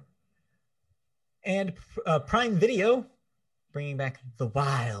premiere. And Prime Video bringing back The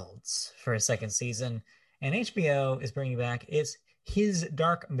Wilds for a second season. And HBO is bringing back His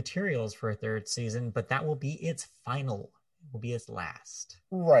Dark Materials for a third season, but that will be its final. It will be its last.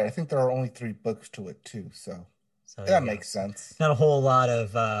 Right. I think there are only 3 books to it, too. So that makes sense. Not a whole lot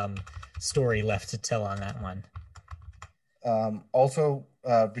of story left to tell on that one. Also,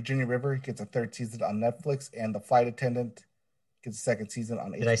 Virginia River gets a third season on Netflix, and The Flight Attendant gets a second season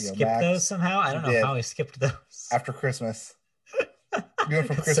on HBO Max. Did I skip those somehow? I don't know how I skipped those. After Christmas. You went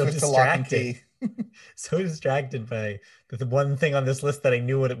from Christmas so to Lock and Key. So distracted by the one thing on this list that I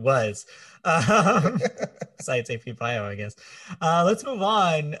knew what it was. Besides AP Bio, I guess. Let's move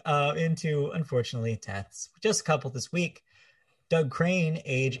on into, unfortunately, deaths. Just a couple this week. Doug Crane,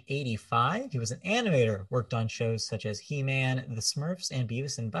 age 85. He was an animator, worked on shows such as He-Man, The Smurfs, and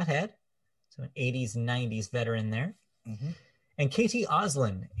Beavis and Butthead. So an 80s, 90s veteran there. Mm-hmm. And Katie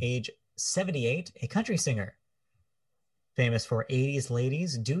Oslin, age 78, a country singer. Famous for 80s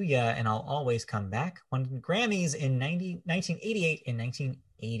Ladies, Do Ya, and I'll Always Come Back. Won Grammys in 1988 and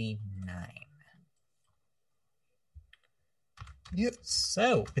 1989. Yep.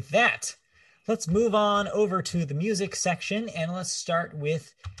 So with that, let's move on over to the music section, and let's start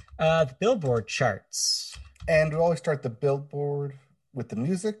with the Billboard charts. And we always start the Billboard with the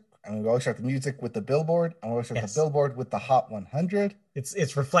music, and we always start the music with the Billboard, and we always start the Billboard with the Hot 100.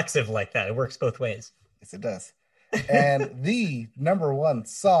 It's reflexive like that. It works both ways. Yes, it does. And the number one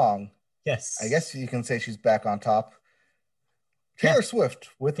song, yes, I guess you can say she's back on top, Taylor Swift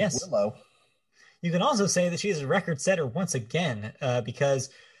with Willow. You can also say that she's a record setter once again, because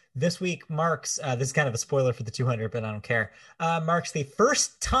this week marks, this is kind of a spoiler for the 200, but I don't care, marks the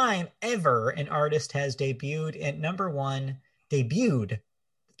first time ever an artist has debuted at number one, debuted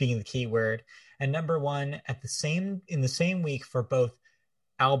being the key word, and number one in the same week for both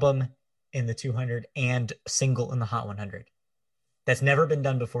album in the 200 and single in the Hot 100. That's never been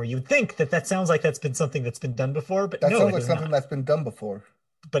done before. You'd think that sounds like that's been something that's been done before, but That no, sounds it like is something not. that's been done before.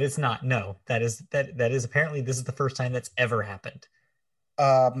 But it's not. No, that is apparently this is the first time that's ever happened.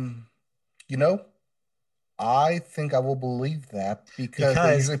 Um, you know, I think I will believe that because they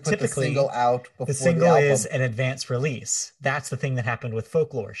Because usually put the single typically out the before the single is album. an advance release. That's the thing that happened with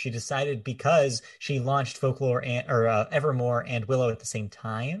Folklore. She decided because she launched Folklore and or Evermore and Willow at the same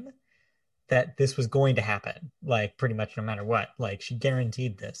time that this was going to happen. Like pretty much no matter what. Like she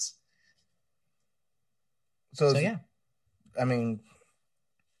guaranteed this. So, So yeah, I mean,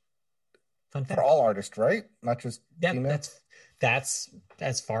 fun for fact. all artists, right? Not just Yep, female. that's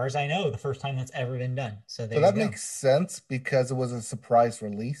as far as I know the first time that's ever been done. So So there you that go. makes sense because it was a surprise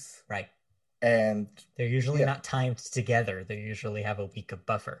release. Right. And They're usually yeah, not timed together. They usually have a week of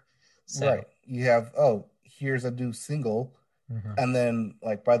buffer. So right. You have, oh, here's a new single. mhm. And then,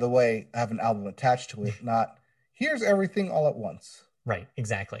 like, by the way, I have an album attached to it, not here's everything all at once. Right,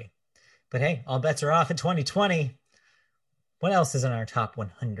 exactly. But hey, all bets are off in 2020. What else is in our top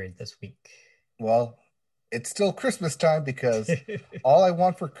 100 this week? Well, it's still Christmas time because All I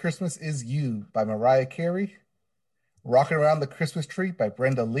Want for Christmas Is You by Mariah Carey, Rocking Around the Christmas Tree by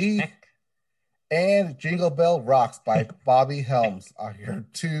Brenda Lee, Heck, and Jingle Bell Rocks by Bobby heck. Helms are your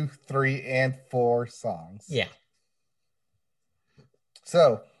 2, 3, and 4 songs. Yeah.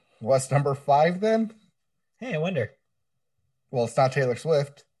 So, what's number 5 then? Hey, I wonder. Well, it's not Taylor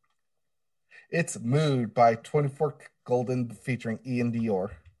Swift. It's Mood by 24 Golden featuring Ian Dior.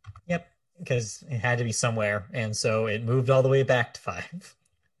 Yep, because it had to be somewhere, and so it moved all the way back to 5.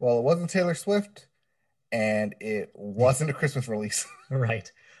 Well, it wasn't Taylor Swift, and it wasn't a Christmas release.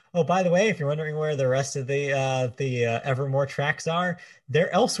 Right. Oh, by the way, if you're wondering where the rest of the Evermore tracks are,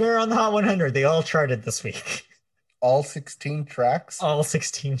 they're elsewhere on the Hot 100. They all charted this week. All 16 tracks. All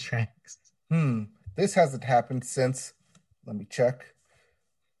 16 tracks. This hasn't happened since, let me check,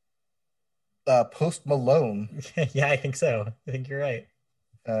 Post Malone. Yeah, I think so. I think you're right.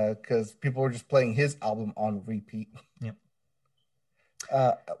 Because people were just playing his album on repeat. Yep.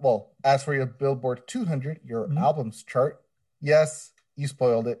 Well, as for your Billboard 200, your Mhm. albums chart, yes, you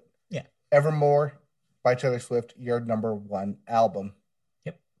spoiled it. Yeah. Evermore by Taylor Swift, your number 1 album.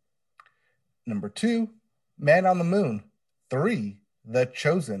 Yep. Number 2, Man on the Moon. 3, The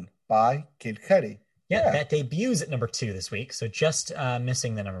Chosen by Kid Cudi. Yeah, that debuts at number 2 this week, so just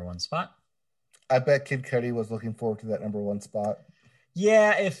missing the number 1 spot. I bet Kid Cudi was looking forward to that number 1 spot.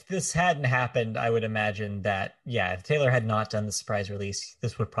 Yeah, if this hadn't happened, I would imagine that, yeah, if Taylor had not done the surprise release,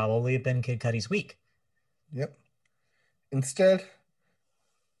 this would probably have been Kid Cudi's week. Yep. Instead,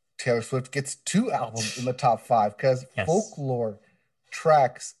 Taylor Swift gets 2 albums in the top 5 because Yes. Folklore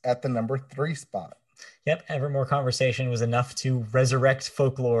tracks at the number 3 spot. Yep, Evermore Conversation was enough to resurrect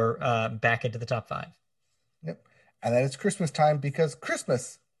Folklore back into the top 5. Yep. And then it's Christmas time because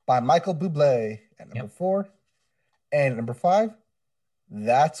Christmas by Michael Bublé at number 4. And at number 5,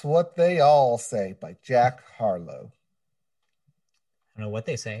 That's What They All Say by Jack Harlow. I don't know what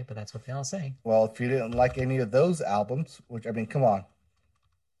they say, but that's what they all say. Well, if you didn't like any of those albums, which, I mean, come on.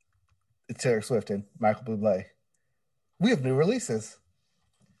 It's Taylor Swift and Michael Bublé. We have new releases.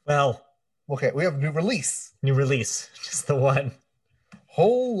 Well, okay, we have a new release. New release, just the one.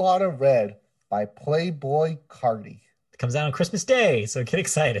 Whole Lotta Red by Playboi Carti. It comes out on Christmas Day, so get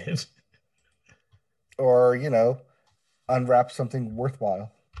excited. Or, unwrap something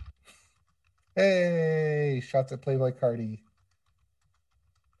worthwhile. Hey, shots at Playboi Carti.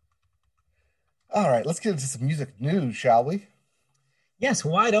 All right, let's get into some music news, shall we? Yes,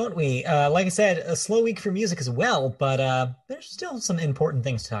 why don't we? Like I said, a slow week for music as well, but there's still some important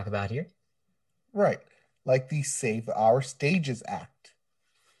things to talk about here. Right, like the Save Our Stages Act,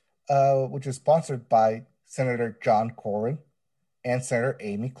 which is sponsored by Senator John Corwin and Senator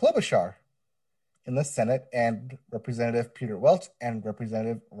Amy Klobuchar in the Senate, and Representative Peter Welch and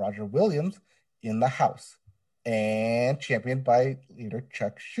Representative Roger Williams in the House, and championed by Leader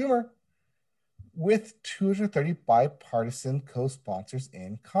Chuck Schumer, with 230 bipartisan co-sponsors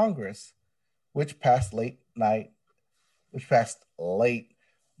in Congress, which passed late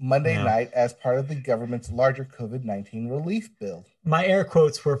Monday night as part of the government's larger COVID-19 relief bill. My air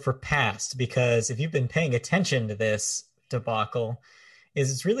quotes were for passed, because if you've been paying attention to this debacle,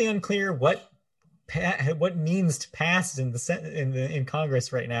 it's really unclear what means to pass in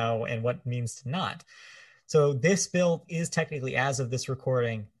Congress right now and what means to not. So this bill is technically, as of this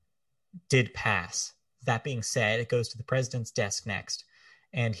recording, did pass. That being said, it goes to the president's desk next.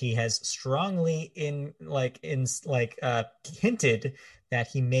 and he has strongly hinted that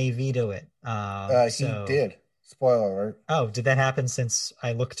he may veto it. He So did. Spoiler alert. oh, did that happen since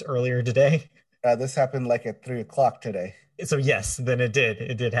I looked earlier today? This happened like at 3 o'clock today. So yes, then it did.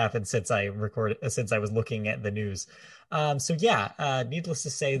 It did happen since I was looking at the news. So yeah, needless to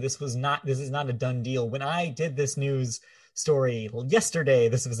say, this is not a done deal. When I did this news story yesterday,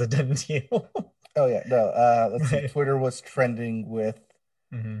 this was a done deal. Oh yeah, no. Let's see. Right. Twitter was trending with,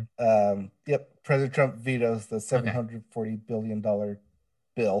 Hmm. yep, President Trump vetoes the Okay. $740 billion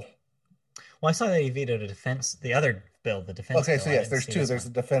bill. Well, I saw that he vetoed the other bill, the defense Okay, bill. so I yes, didn't there's see two. this There's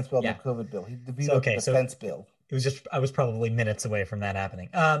one. the defense bill and the Yeah. COVID bill. He So vetoed the okay, so defense bill. it was just I was probably minutes away from that happening.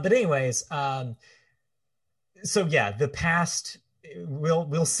 But anyways, so yeah, the past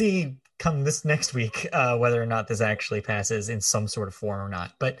we'll see come this next week whether or not this actually passes in some sort of form or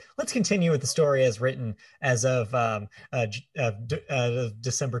not. But let's continue with the story as written as of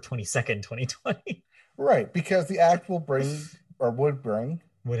December 22nd, 2020. Right, because the act will bring or would bring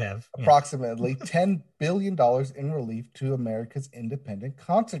Would have, yeah. approximately $10 billion in relief to America's independent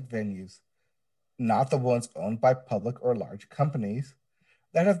concert venues, not the ones owned by public or large companies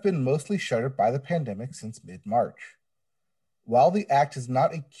that have been mostly shuttered by the pandemic since mid March. While the act is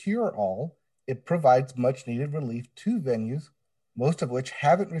not a cure all, it provides much needed relief to venues, most of which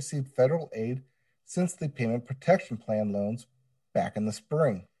haven't received federal aid since the Payment Protection Plan loans back in the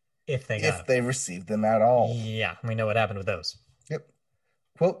spring, If they got if them. they received them at all. Yeah, we know what happened with those. Yep.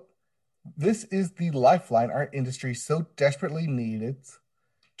 Quote, this is the lifeline our industry so desperately needed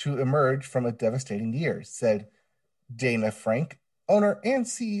to emerge from a devastating year, said Dana Frank, owner and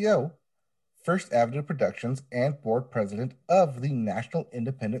CEO, First Avenue Productions, and board president of the National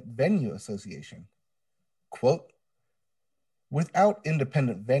Independent Venue Association. Quote, without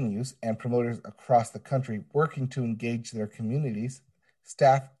independent venues and promoters across the country working to engage their communities,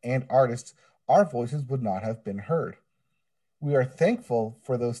 staff, and artists, our voices would not have been heard. We are thankful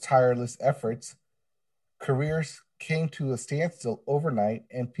for those tireless efforts. Careers came to a standstill overnight,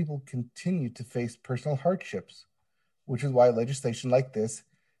 and people continue to face personal hardships, which is why legislation like this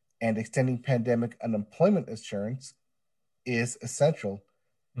and extending pandemic unemployment insurance is essential.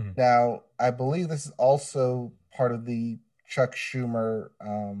 Mhm. Now, I believe this is also part of the Chuck Schumer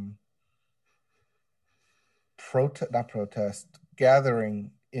not protest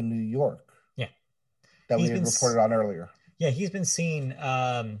gathering in New York Yeah. that we He's had been reported on earlier. yeah, he's been seen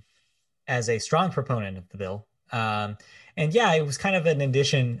as a strong proponent of the bill. And yeah, it was kind of an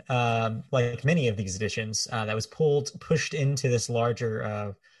addition, like many of these additions, that was pushed into this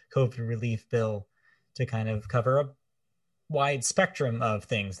larger COVID relief bill to kind of cover a wide spectrum of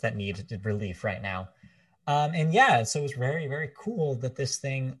things that needed relief right now. And yeah, so it was very, very cool that this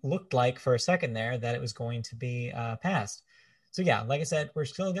thing looked like for a second there that it was going to be passed. So yeah, like I said, we're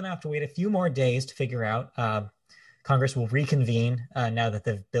still going to have to wait a few more days to figure out. Congress will reconvene now that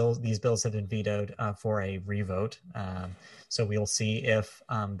these bills have been vetoed for a revote. So we'll see if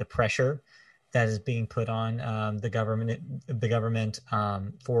the pressure that is being put on the government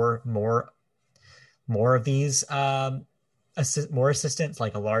for more of these more assistance,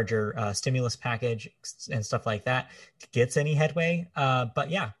 like a larger stimulus package and stuff like that, gets any headway. But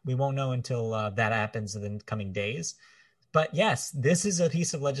yeah, we won't know until that happens in the coming days. But yes, this is a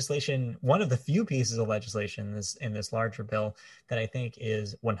piece of legislation, one of the few pieces of legislation in this larger bill that I think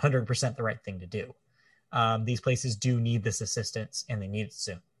is 100% the right thing to do. These places do need this assistance, and they need it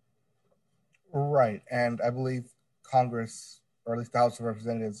soon. Right. And I believe Congress, or at least the House of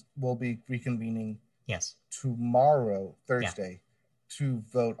Representatives, will be reconvening Yes. tomorrow, Yeah. Thursday, to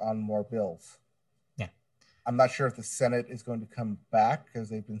vote on more bills. Yeah. I'm not sure if the Senate is going to come back because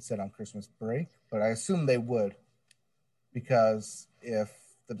they've been set on Christmas break, but I assume they would, because if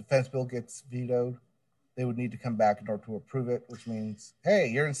the defense bill gets vetoed, they would need to come back in order to approve it, which means, hey,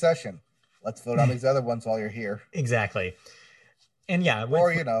 you're in session. Let's vote on these other ones while you're here. Exactly. And yeah,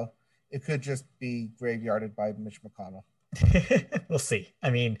 Or, it could just be graveyarded by Mitch McConnell. we'll see. I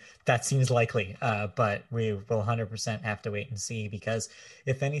mean, that seems likely, but we will 100% have to wait and see because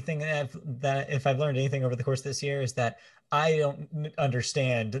if anything, if I've learned anything over the course of this year is that I don't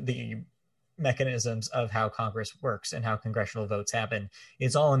understand the mechanisms of how Congress works and how congressional votes happen.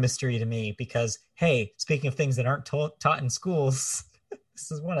 It's all a mystery to me because, hey, speaking of things that aren't taught in schools, this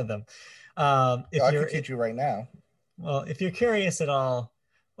is one of them. If I you're could teach you right now. Well, if you're curious at all,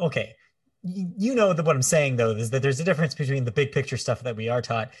 okay. You know that what I'm saying though is that there's a difference between the big picture stuff that we are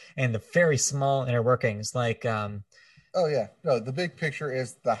taught and the very small inner workings, like Oh yeah, no. The big picture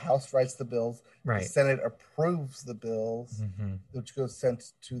is the House writes the bills, the right. Senate approves the bills, Hmm. which goes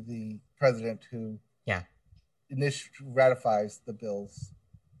sent to the president, who Yeah. ratifies the bills.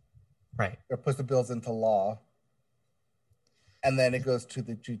 Right. or puts the bills into law, and then it goes to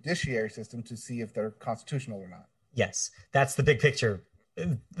the judiciary system to see if they're constitutional or not. Yes, that's the big picture,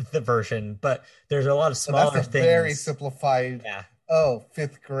 the version. But there's a lot of So that's smaller a very things. simplified, Yeah.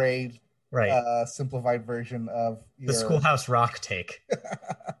 fifth grade, Right. simplified version of The your Schoolhouse Rock take.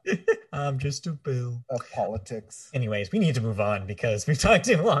 I'm just a bill. of politics. Anyways, we need to move on because we've talked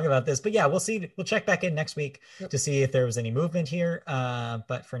too long about this. But yeah, we'll see. We'll check back in next week Yep. to see if there was any movement here.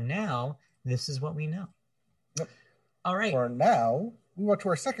 But for now, this is what we know. Yep. All right. For now, we went to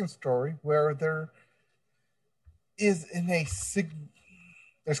our second story where there is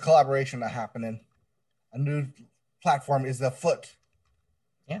there's collaboration happening. A new platform is afoot.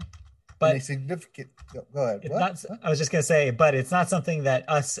 Yeah. But But a significant. Go ahead. it's What? not, What? I was just going to say, but it's not something that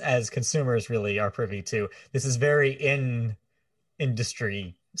us as consumers really are privy to. This is very in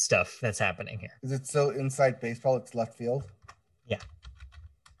industry stuff that's happening here. Is it so inside baseball it's left field? Yeah.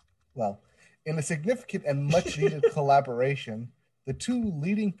 Well, in a significant and much needed collaboration, the two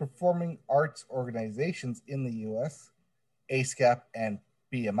leading performing arts organizations in the US, ASCAP and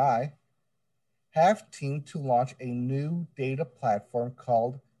BMI, have teamed to launch a new data platform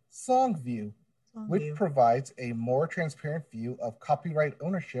called SongView, which provides a more transparent view of copyright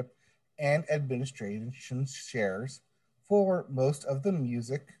ownership and administration shares for most of the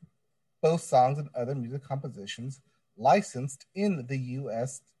music, both songs and other music compositions licensed in the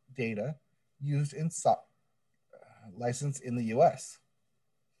US data used in licensed in the US.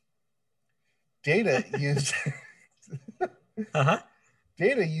 Data used Uh-huh.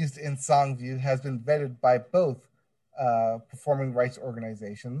 Data used in SongView has been vetted by both performing rights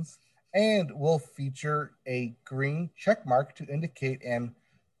organizations and will feature a green check mark to indicate an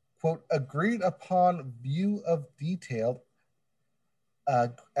quote agreed upon view of detailed,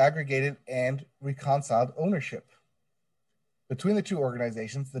 aggregated, and reconciled ownership. Between the two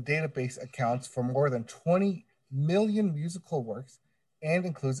organizations, the database accounts for more than 20 million musical works and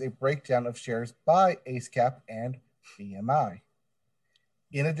includes a breakdown of shares by ASCAP and BMI.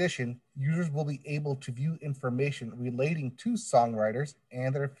 In addition, users will be able to view information relating to songwriters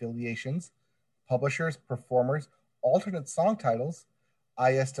and their affiliations, publishers, performers, alternate song titles,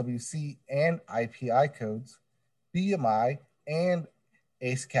 ISWC and IPI codes, BMI and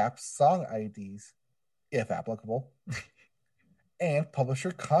ASCAP song IDs, if applicable, and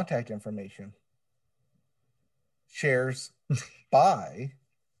publisher contact information. Shares by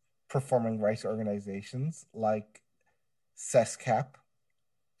performing rights organizations like SESCAP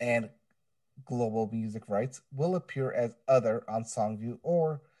and Global Music Rights will appear as other on SongView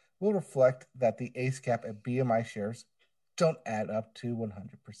or will reflect that the ASCAP and BMI shares don't add up to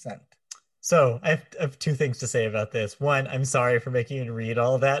 100%. So I have two things to say about this. One, I'm sorry for making you read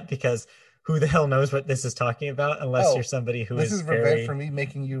all of that because who the hell knows what this is talking about unless you're somebody who this is is revenge very for me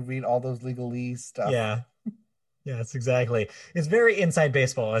making you read all those legalese stuff. yeah. Yes, exactly. It's very inside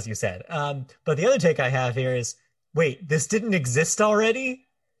baseball, as you said. But the other take I have here is, wait, this didn't exist already?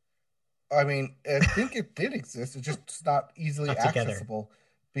 I mean, I think it did exist. It's just not easily Not together. accessible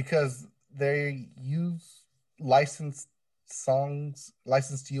because they use licensed songs,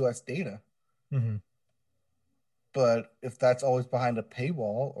 licensed US data. Hmm. But if that's always behind a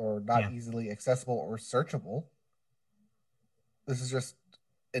paywall or not Yeah. easily accessible or searchable, this is just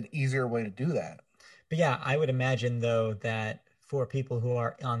an easier way to do that. But yeah, I would imagine though that for people who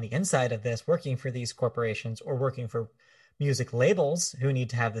are on the inside of this, working for these corporations or working for music labels who need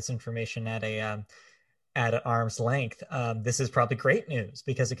to have this information at an arm's length, this is probably great news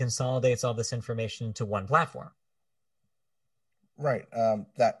because it consolidates all this information into one platform. Right.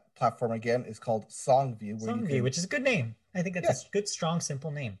 That platform again is called SongView, where SongView, which is a good name. I think that's yeah, a good, strong,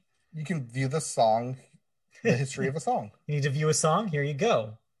 simple name. you can view the song, the history of a song. You need to view a song? Here you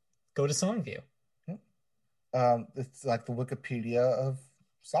go. Go to SongView. It's like the Wikipedia of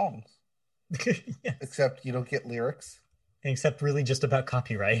songs, Yes. except you don't get lyrics. Except really just about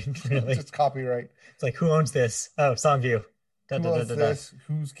copyright, really. Just copyright. It's like, who owns this? Oh, SongView. Da, Who da, da, owns da, da. this?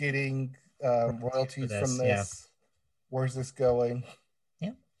 Who's getting royalties from Yeah. this? Where's this going?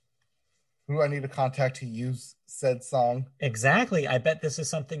 Yeah. Who do I need to contact to use said song? Exactly. I bet this is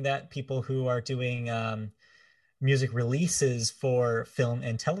something that people who are doing music releases for film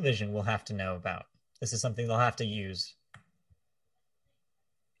and television will have to know about. This is something they'll have to use.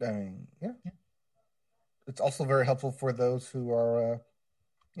 I mean, yeah. Yeah. It's also very helpful for those who are,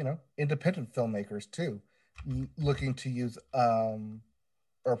 independent filmmakers too, looking to use,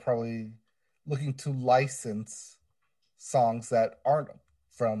 or probably looking to license songs that aren't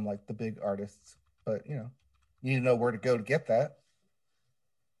from like the big artists, but you need to know where to go to get that.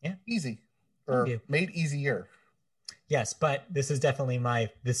 Yeah. Easy or SongView. made easier. Yes, but this is definitely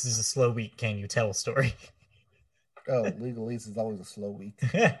this is a slow week, can you tell story. Oh, legalese is always a slow week.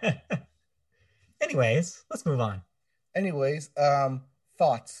 Anyways, let's move on. Anyways,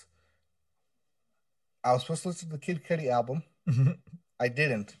 thoughts. I was supposed to listen to the Kid Cudi album. I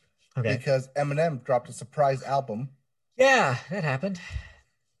didn't Okay. because Eminem dropped a surprise album, Yeah, that happened.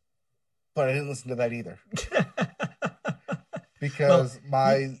 but I didn't listen to that either Well, because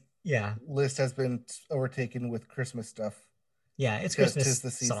my yeah, list has been overtaken with Christmas stuff yeah, it's because 'tis Christmas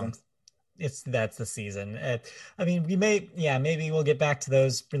the season. songs. That's the season. I mean, maybe we'll get back to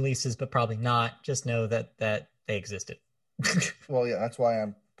those releases, but probably not. Just know that they existed. Well, yeah, that's why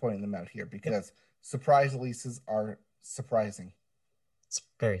I'm pointing them out here Yep, because surprise releases are surprising. it's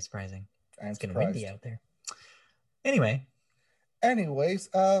very surprising. I'm It's getting windy surprised. out there. Anyway, Anyways,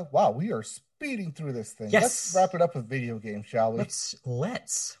 wow, we are speeding through this thing. Let's yes, wrap it up with video games, shall we?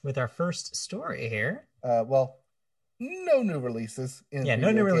 let's with our first story here. Well, no new releases in Yeah, no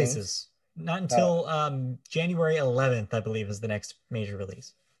new video games. releases. Not Uh, until January 11th, I believe, is the next major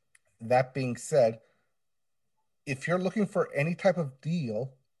release. that being said, if you're looking for any type of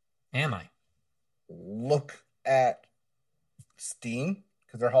deal, Am I? look at Steam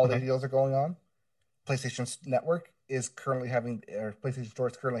because their holiday Okay. deals are going on. PlayStation Network is currently having, or PlayStation Store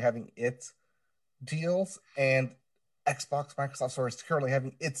is currently having its deals, and Xbox Microsoft Store is currently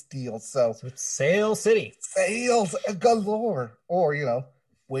having its deals. So So it's Sale City. sales galore. Or,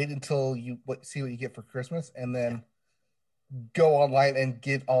 wait until you see what you get for Christmas and Yeah. then go online and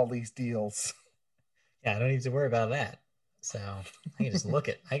get all these deals. Yeah, I don't need to worry about that. So I can just look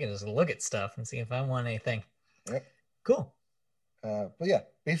at stuff and see if I want anything. Yep. Cool. But yeah,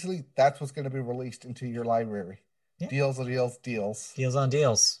 basically that's what's going to be released into your library. Yeah. Deals, deals, deals, Deals on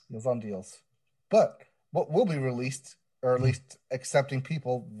deals. deals on deals. But what will be released, or at least accepting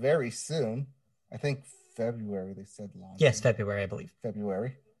people very soon, I think February they said launch. Yes, February, I believe.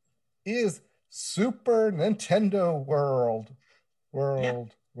 February is Super Nintendo World.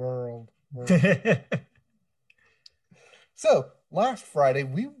 World. So last Friday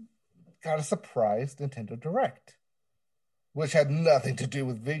we got a surprise Nintendo Direct, which had nothing to do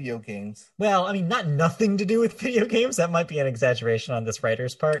with video games. Well, I mean, not nothing to do with video games. That might be an exaggeration on this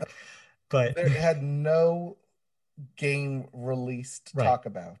writer's part, but There had no game release to right. talk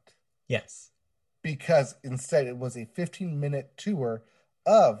about Yes. because instead it was a 15-minute tour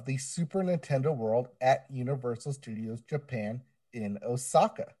of the Super Nintendo World at Universal Studios Japan in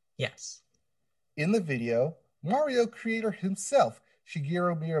Osaka. Yes. In the video, Mario creator himself,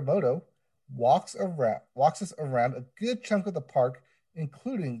 Shigeru Miyamoto, walks us around a good chunk of the park,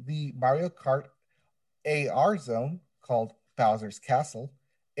 including the Mario Kart AR zone called Bowser's Castle,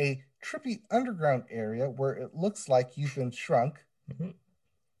 a trippy underground area where it looks like you've been shrunk,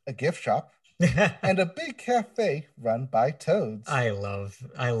 a gift shop, and a big cafe run by toads. I love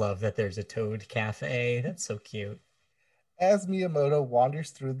that there's a Toad Cafe. That's so cute. As Miyamoto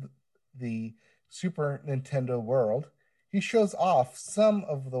wanders through the Super Nintendo world, he shows off some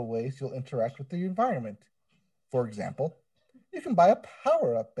of the ways you'll interact with the environment. For example, you can buy a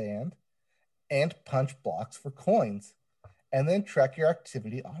power-up band and punch blocks for coins, and then track your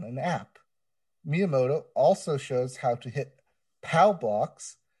activity on an app. Miyamoto also shows how to hit POW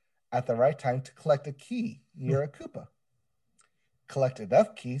blocks at the right time to collect a key near a Koopa. Collect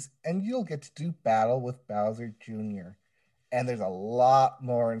enough keys, and you'll get to do battle with Bowser Jr. And there's a lot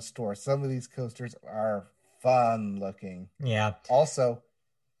more in store. Some of these coasters are fun looking. Yeah. Also,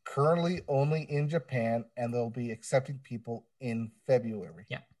 currently only in Japan, and they'll be accepting people in February.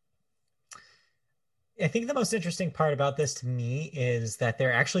 Yeah. I think the most interesting part about this to me is that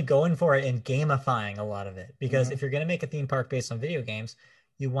they're actually going for it and gamifying a lot of it. Because if you're going to make a theme park based on video games,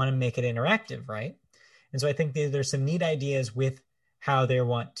 you want to make it interactive, right? And so I think there's some neat ideas with how they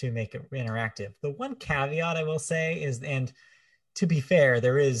want to make it interactive. The one caveat I will say is, and to be fair,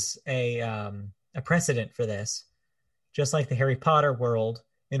 there is a precedent for this. Just like the Harry Potter world,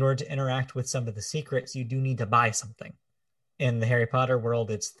 in order to interact with some of the secrets, you do need to buy something. In the Harry Potter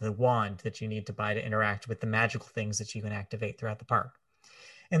world, it's the wand that you need to buy to interact with the magical things that you can activate throughout the park.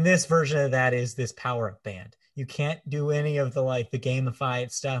 And this version of that is this power-up band. You can't do any of the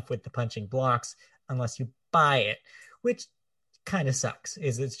gamified stuff with the punching blocks unless you buy it, which kind of sucks.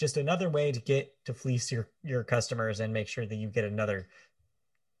 It's just another way to fleece your customers and make sure that you get another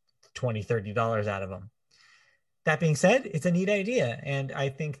 $20-$30 out of them. That being said, it's a neat idea, and I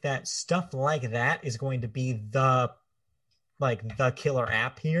think that stuff like that is going to be the killer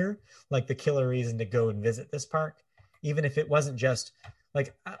app here, like the killer reason to go and visit this park, even if it wasn't just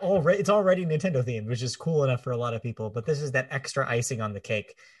it's already Nintendo themed, which is cool enough for a lot of people, but this is that extra icing on the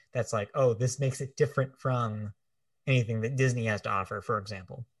cake that's like, oh, this makes it different from anything that Disney has to offer, for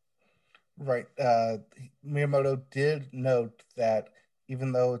example. Right. Miyamoto did note that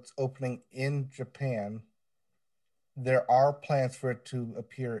even though it's opening in Japan, there are plans for it to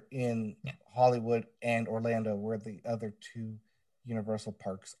appear in Yeah, Hollywood and Orlando, where the other two Universal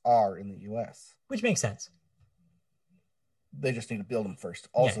parks are in the US. which makes sense. They just need to build them first.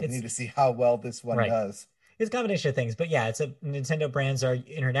 Yeah, Also, they it's need to see how well this one right. does. It's a combination of things, but yeah, it's a Nintendo brands are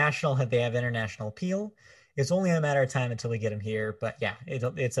international. They have international appeal. It's only a matter of time until we get them here. But yeah,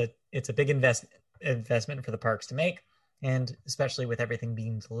 it's a big investment for the parks to make, and especially with everything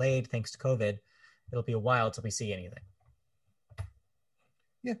being delayed thanks to COVID, it'll be a while till we see anything.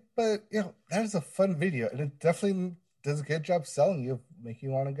 Yeah, but that is a fun video, and it definitely does a good job selling you, make you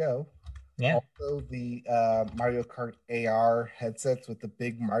want to go. Yeah, Also, the Mario Kart AR headsets with the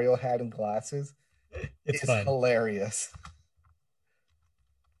big Mario hat and glasses it's is fun. hilarious.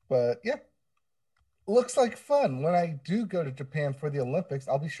 But yeah, looks like fun. When I do go to Japan for the Olympics,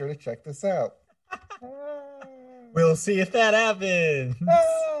 I'll be sure to check this out. We'll see if that happens.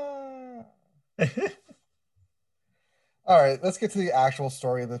 Ah. All right, let's get to the actual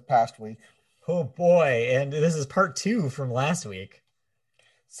story of this past week. Oh boy, and this is part two from last week.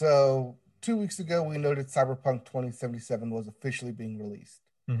 So, 2 weeks ago, we noted Cyberpunk 2077 was officially being released.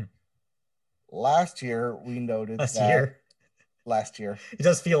 Mhm. Last year, we noted Last that year. last year, It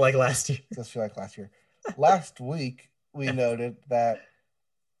does feel like last year. just feel like last year. Last week, we Yes. noted that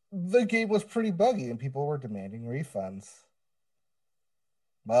the game was pretty buggy and people were demanding refunds.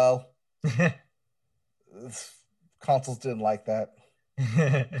 Well, consoles didn't like that.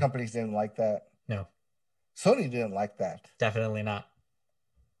 Companies didn't like that. No, Sony didn't like that. definitely not.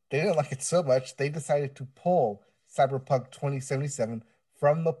 They didn't like it so much, they decided to pull Cyberpunk 2077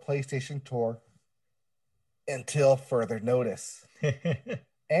 from the PlayStation Store until further notice,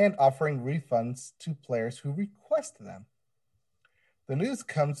 and offering refunds to players who request them. The news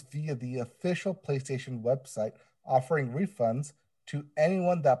comes via the official PlayStation website, offering refunds to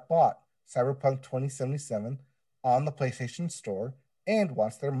anyone that bought Cyberpunk 2077 on the PlayStation Store and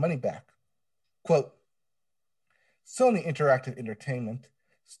wants their money back. Quote, Sony Interactive Entertainment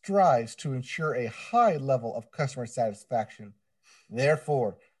strives to ensure a high level of customer satisfaction.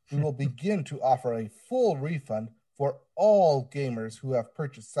 Therefore, we will begin to offer a full refund for all gamers who have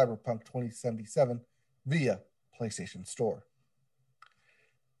purchased Cyberpunk 2077 via PlayStation Store.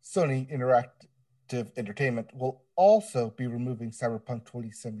 Sony Interactive Entertainment will also be removing Cyberpunk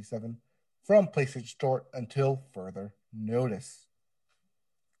 2077 from PlayStation Store until further notice.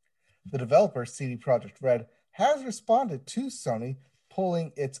 The developer, CD Projekt Red, has responded to Sony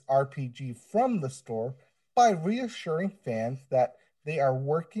pulling its RPG from the store by reassuring fans that they are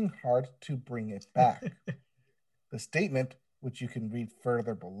working hard to bring it back. The statement, which you can read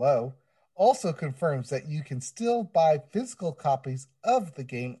further below, also confirms that you can still buy physical copies of the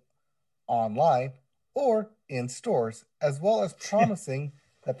game online or in stores, as well as promising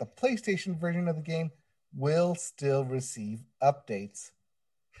that the PlayStation version of the game will still receive updates.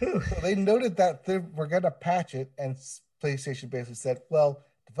 So they noted that they were going to patch it, and PlayStation basically said, well,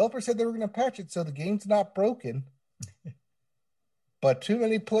 developers said they were going to patch it, so the game's not broken. But too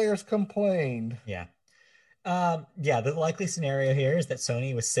many players complained. Yeah. Yeah, the likely scenario here is that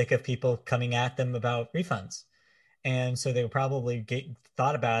Sony was sick of people coming at them about refunds. And so they probably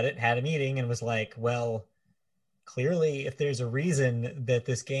thought about it, had a meeting, and was like, well, clearly, if there's a reason that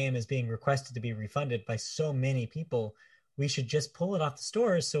this game is being requested to be refunded by so many people, we should just pull it off the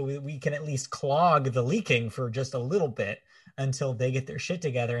stores so we can at least clog the leaking for just a little bit until they get their shit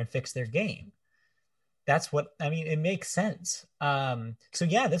together and fix their game. That's what I mean. It makes sense. So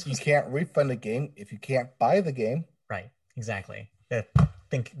yeah, this You was can't refund a game if you can't buy the game. right. Exactly. The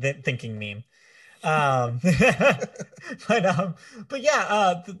thinking meme. But but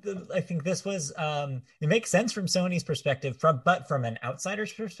yeah, I think this was it makes sense from Sony's perspective, but from an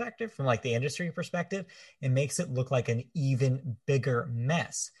outsider's perspective, from like the industry perspective, it makes it look like an even bigger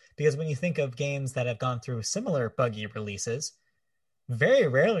mess. Because when you think of games that have gone through similar buggy releases, very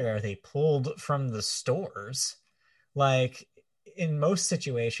rarely are they pulled from the stores. Like in most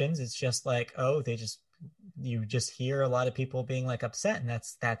situations, it's just like, oh, you just hear a lot of people being like upset, and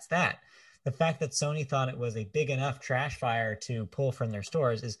that's that. The fact that Sony thought it was a big enough trash fire to pull from their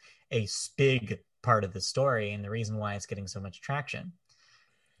stores is a big part of the story and the reason why it's getting so much traction.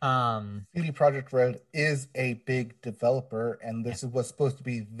 CD Projekt Red is a big developer, and Yeah, this was supposed to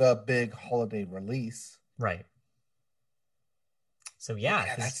be the big holiday release. right. So But yeah,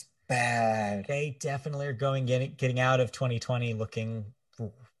 yeah, because that's bad. they definitely are getting out of 2020 looking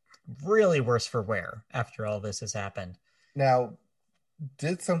really worse for wear after all this has happened. Now,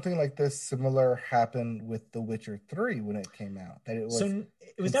 Did something like this similar happen with The Witcher 3 when it came out? That it was It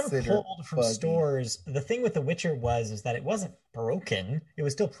was never considered pulled from buggy. stores. The thing with The Witcher was is that it wasn't broken. It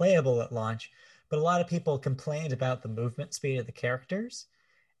was still playable at launch, but a lot of people complained about the movement speed of the characters.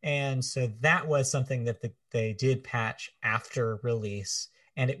 And so that was something that they did patch after release.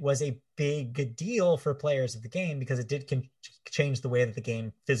 And it was a big deal for players of the game because it did change the way that the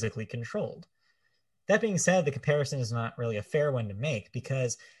game physically controlled. That being said, the comparison is not really a fair one to make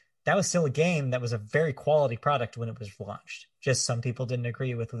because that was still a game that was a very quality product when it was launched. Just some people didn't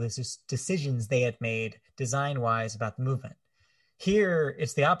agree with the decisions they had made design wise about the movement. Here,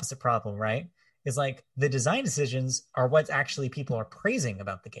 it's the opposite problem, right? Is like the design decisions are what actually people are praising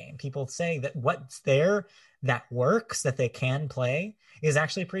about the game. People say that what's there that works, that they can play, is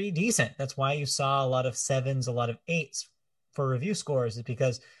actually pretty decent. That's why you saw a lot of sevens, a lot of eights for review scores, is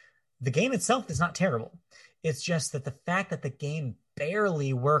because the game itself is not terrible. It's just that the fact that the game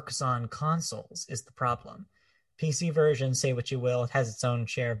barely works on consoles is the problem. PC version, say what you will, it has its own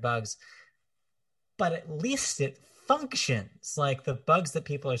share of bugs, but at least it functions. Like the bugs that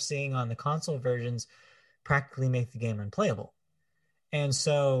people are seeing on the console versions practically make the game unplayable. And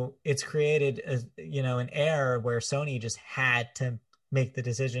so it's created an error where Sony just had to make the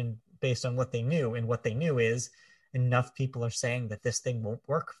decision based on what they knew, and what they knew is enough people are saying that this thing won't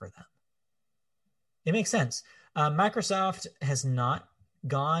work for them. It makes sense. Microsoft has not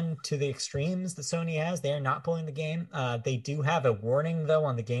gone to the extremes that Sony has. They are not pulling the game. They do have a warning, though,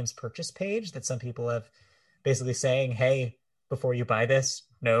 on the game's purchase page that some people have basically saying, hey, before you buy this,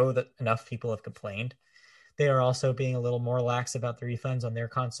 know that enough people have complained. They are also being a little more lax about the refunds on their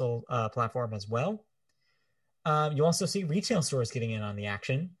console platform as well. You also see retail stores getting in on the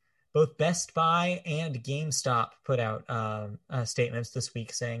action. Both Best Buy and GameStop put out statements this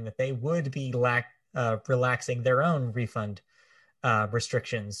week saying that they would be relaxing their own refund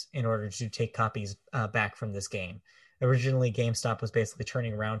restrictions in order to take copies back from this game. Originally, GameStop was basically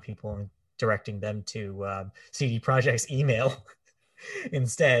turning around people and directing them to CD Projekt's email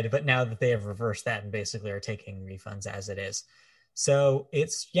instead. But now that they have reversed that and basically are taking refunds as it is. So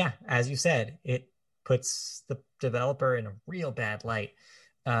it's, yeah, as you said, it puts the developer in a real bad light.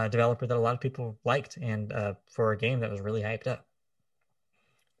 Developer that a lot of people liked, and for a game that was really hyped up.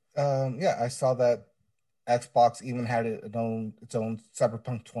 Yeah, I saw that Xbox even had its own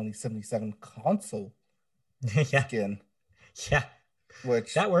Cyberpunk 2077 console Yeah, skin, yeah,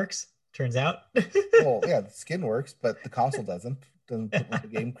 which, that works. Turns out, well, yeah, the skin works, but the console doesn't put with the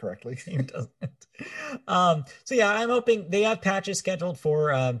game correctly. game doesn't. So yeah, I'm hoping they have patches scheduled for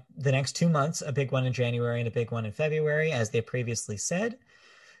the next 2 months, a big one in January and a big one in February, as they previously said.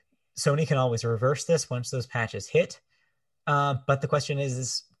 Sony can always reverse this once those patches hit. But the question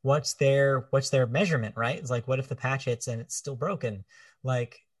is what's their measurement, right? It's like, what if the patch hits and it's still broken?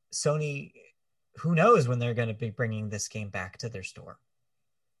 Like Sony, who knows when they're going to be bringing this game back to their store?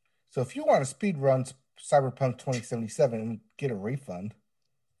 So if you want to speed run Cyberpunk 2077 and get a refund,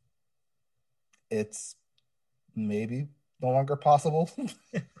 it's maybe no longer possible. Who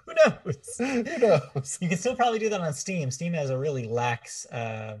knows? Who knows? You can still probably do that on Steam. Steam has a really lax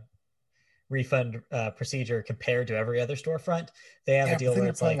refund procedure compared to every other storefront. They have a Yeah, but deal then where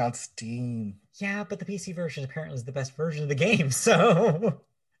you're it's playing like, on Steam. yeah, but the PC version apparently is the best version of the game. So I don't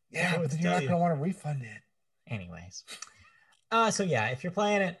Yeah, know what but to then you're tell not you. going to want to refund it. Anyways, so yeah, if you're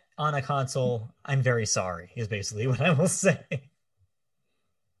playing it on a console, I'm very sorry, is basically what I will say.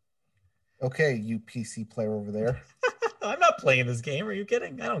 Okay, you PC player over there. I'm not playing this game. Are you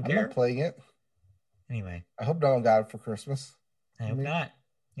kidding? I don't I'm not care. playing it. Anyway, I hope no one got it for Christmas. I I hope mean, not.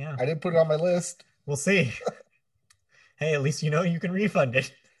 Yeah, I didn't put it on my list. we'll see. Hey, at least you know you can refund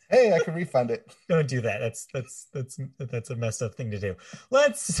it. Hey, I can refund it. Don't do that. That's a messed up thing to do.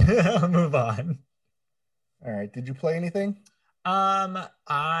 Let's move on. All right. Did you play anything?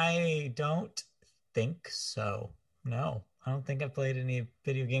 I don't think so. No, I don't think I've played any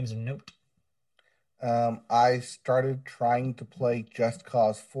video games of note. I started trying to play Just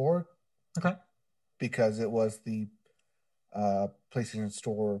Cause 4 Okay. because it was the PlayStation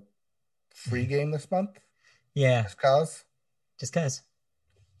Store free game this month. Yeah, Just Cause. just cause.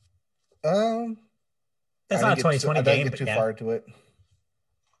 Um, That's not a I 2020 didn't game, get but too yeah, far into it.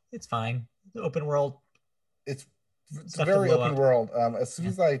 it's fine. Open world It's it's stuff to very blow open up. world. As soon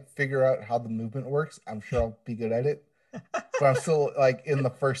Yeah. as I figure out how the movement works, I'm sure I'll be good at it. But I'm still like in the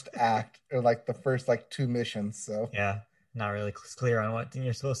first act or like the first like two missions, so Yeah, not really clear on what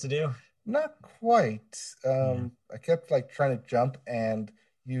you're supposed to do. not quite. Yeah. I kept like trying to jump and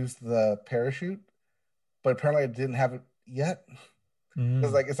use the parachute, but apparently I didn't have it yet.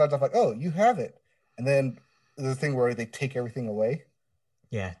 Because Mm. like it starts off like, oh, you have it, and then the thing where they take everything away.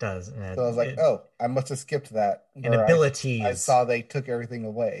 Yeah, it does. So I was like, oh, I must have skipped that And where I abilities. saw they took everything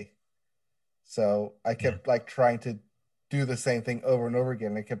away. So I Yeah. kept like trying to do the same thing over and over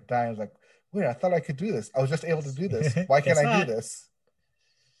again. I kept dying. I was like, wait, I thought I could do this. I was just able to do this. Why can't Guess I do not. this?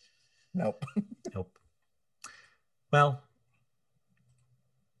 Nope. Nope. Well,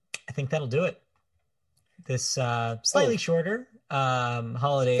 I think that'll do it. This Oh, slightly shorter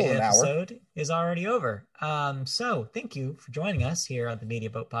holiday still an hour. episode is already over. So thank you for joining us here on the Media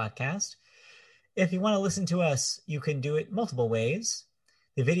Boat Podcast. If you want to listen to us, you can do it multiple ways.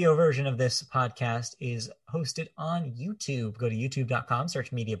 The video version of this podcast is hosted on YouTube. Go to youtube.com,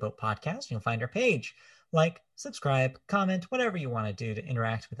 search Media Boat Podcast, and you'll find our page. Like, subscribe, comment, whatever you want to do to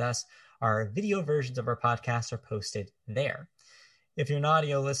interact with us. Our video versions of our podcasts are posted there. If you're an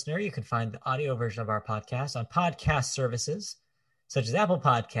audio listener, you can find the audio version of our podcast on podcast services such as Apple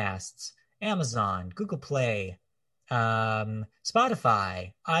Podcasts, Amazon, Google Play,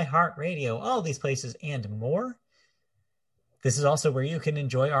 Spotify, iHeartRadio, all these places and more. This is also where you can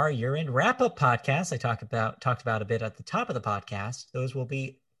enjoy our year-end wrap-up podcast I talked about a bit at the top of the podcast. Those will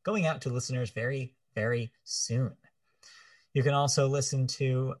be going out to listeners very, very soon. You can also listen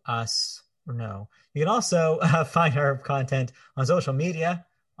to us, or no, you can also find our content on social media.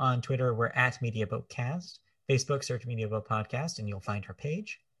 On Twitter, we're at MediaBoatCast. Facebook, search MediaBoat Podcast, and you'll find our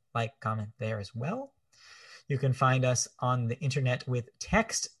page. Like, comment there as well. You can find us on the internet with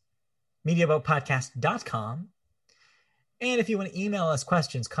text, MediaBoatPodcast.com. And if you want to email us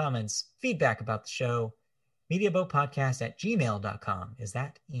questions, comments, feedback about the show, MediaBoatPodcast@gmail.com is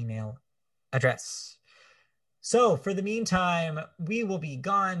that email address. So for the meantime, we will be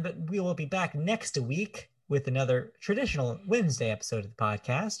gone, but we will be back next week with another traditional Wednesday episode of the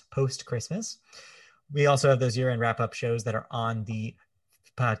podcast, post-Christmas. We also have those year-end wrap-up shows that are on the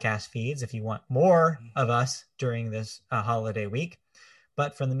podcast feeds if you want more of us during this holiday week.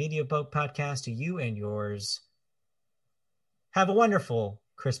 But from the Media Boat Podcast to you and yours, have a wonderful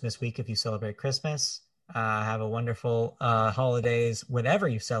Christmas week if you celebrate Christmas. Have a wonderful holidays whenever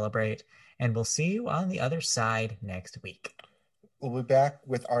you celebrate. And we'll see you on the other side next week. We'll be back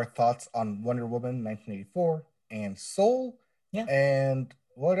with our thoughts on Wonder Woman 1984 and Soul, Yeah. and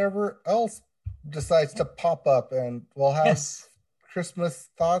whatever else decides to pop up. And we'll have Christmas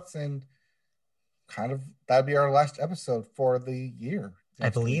thoughts, and kind of that'd be our last episode for the year. I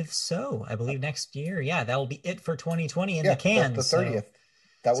believe so. I believe next year. Yeah, that will be it for 2020 in the can. The 30th.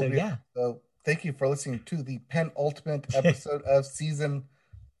 That would be yeah. So thank you for listening to the penultimate episode of season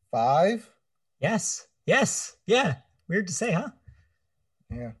 5. Yes. Yeah. Weird to say, huh?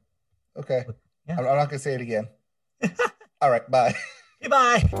 Yeah. Okay. Yeah. I'm not gonna say it again. All right. Bye.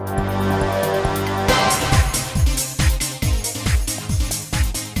 Goodbye.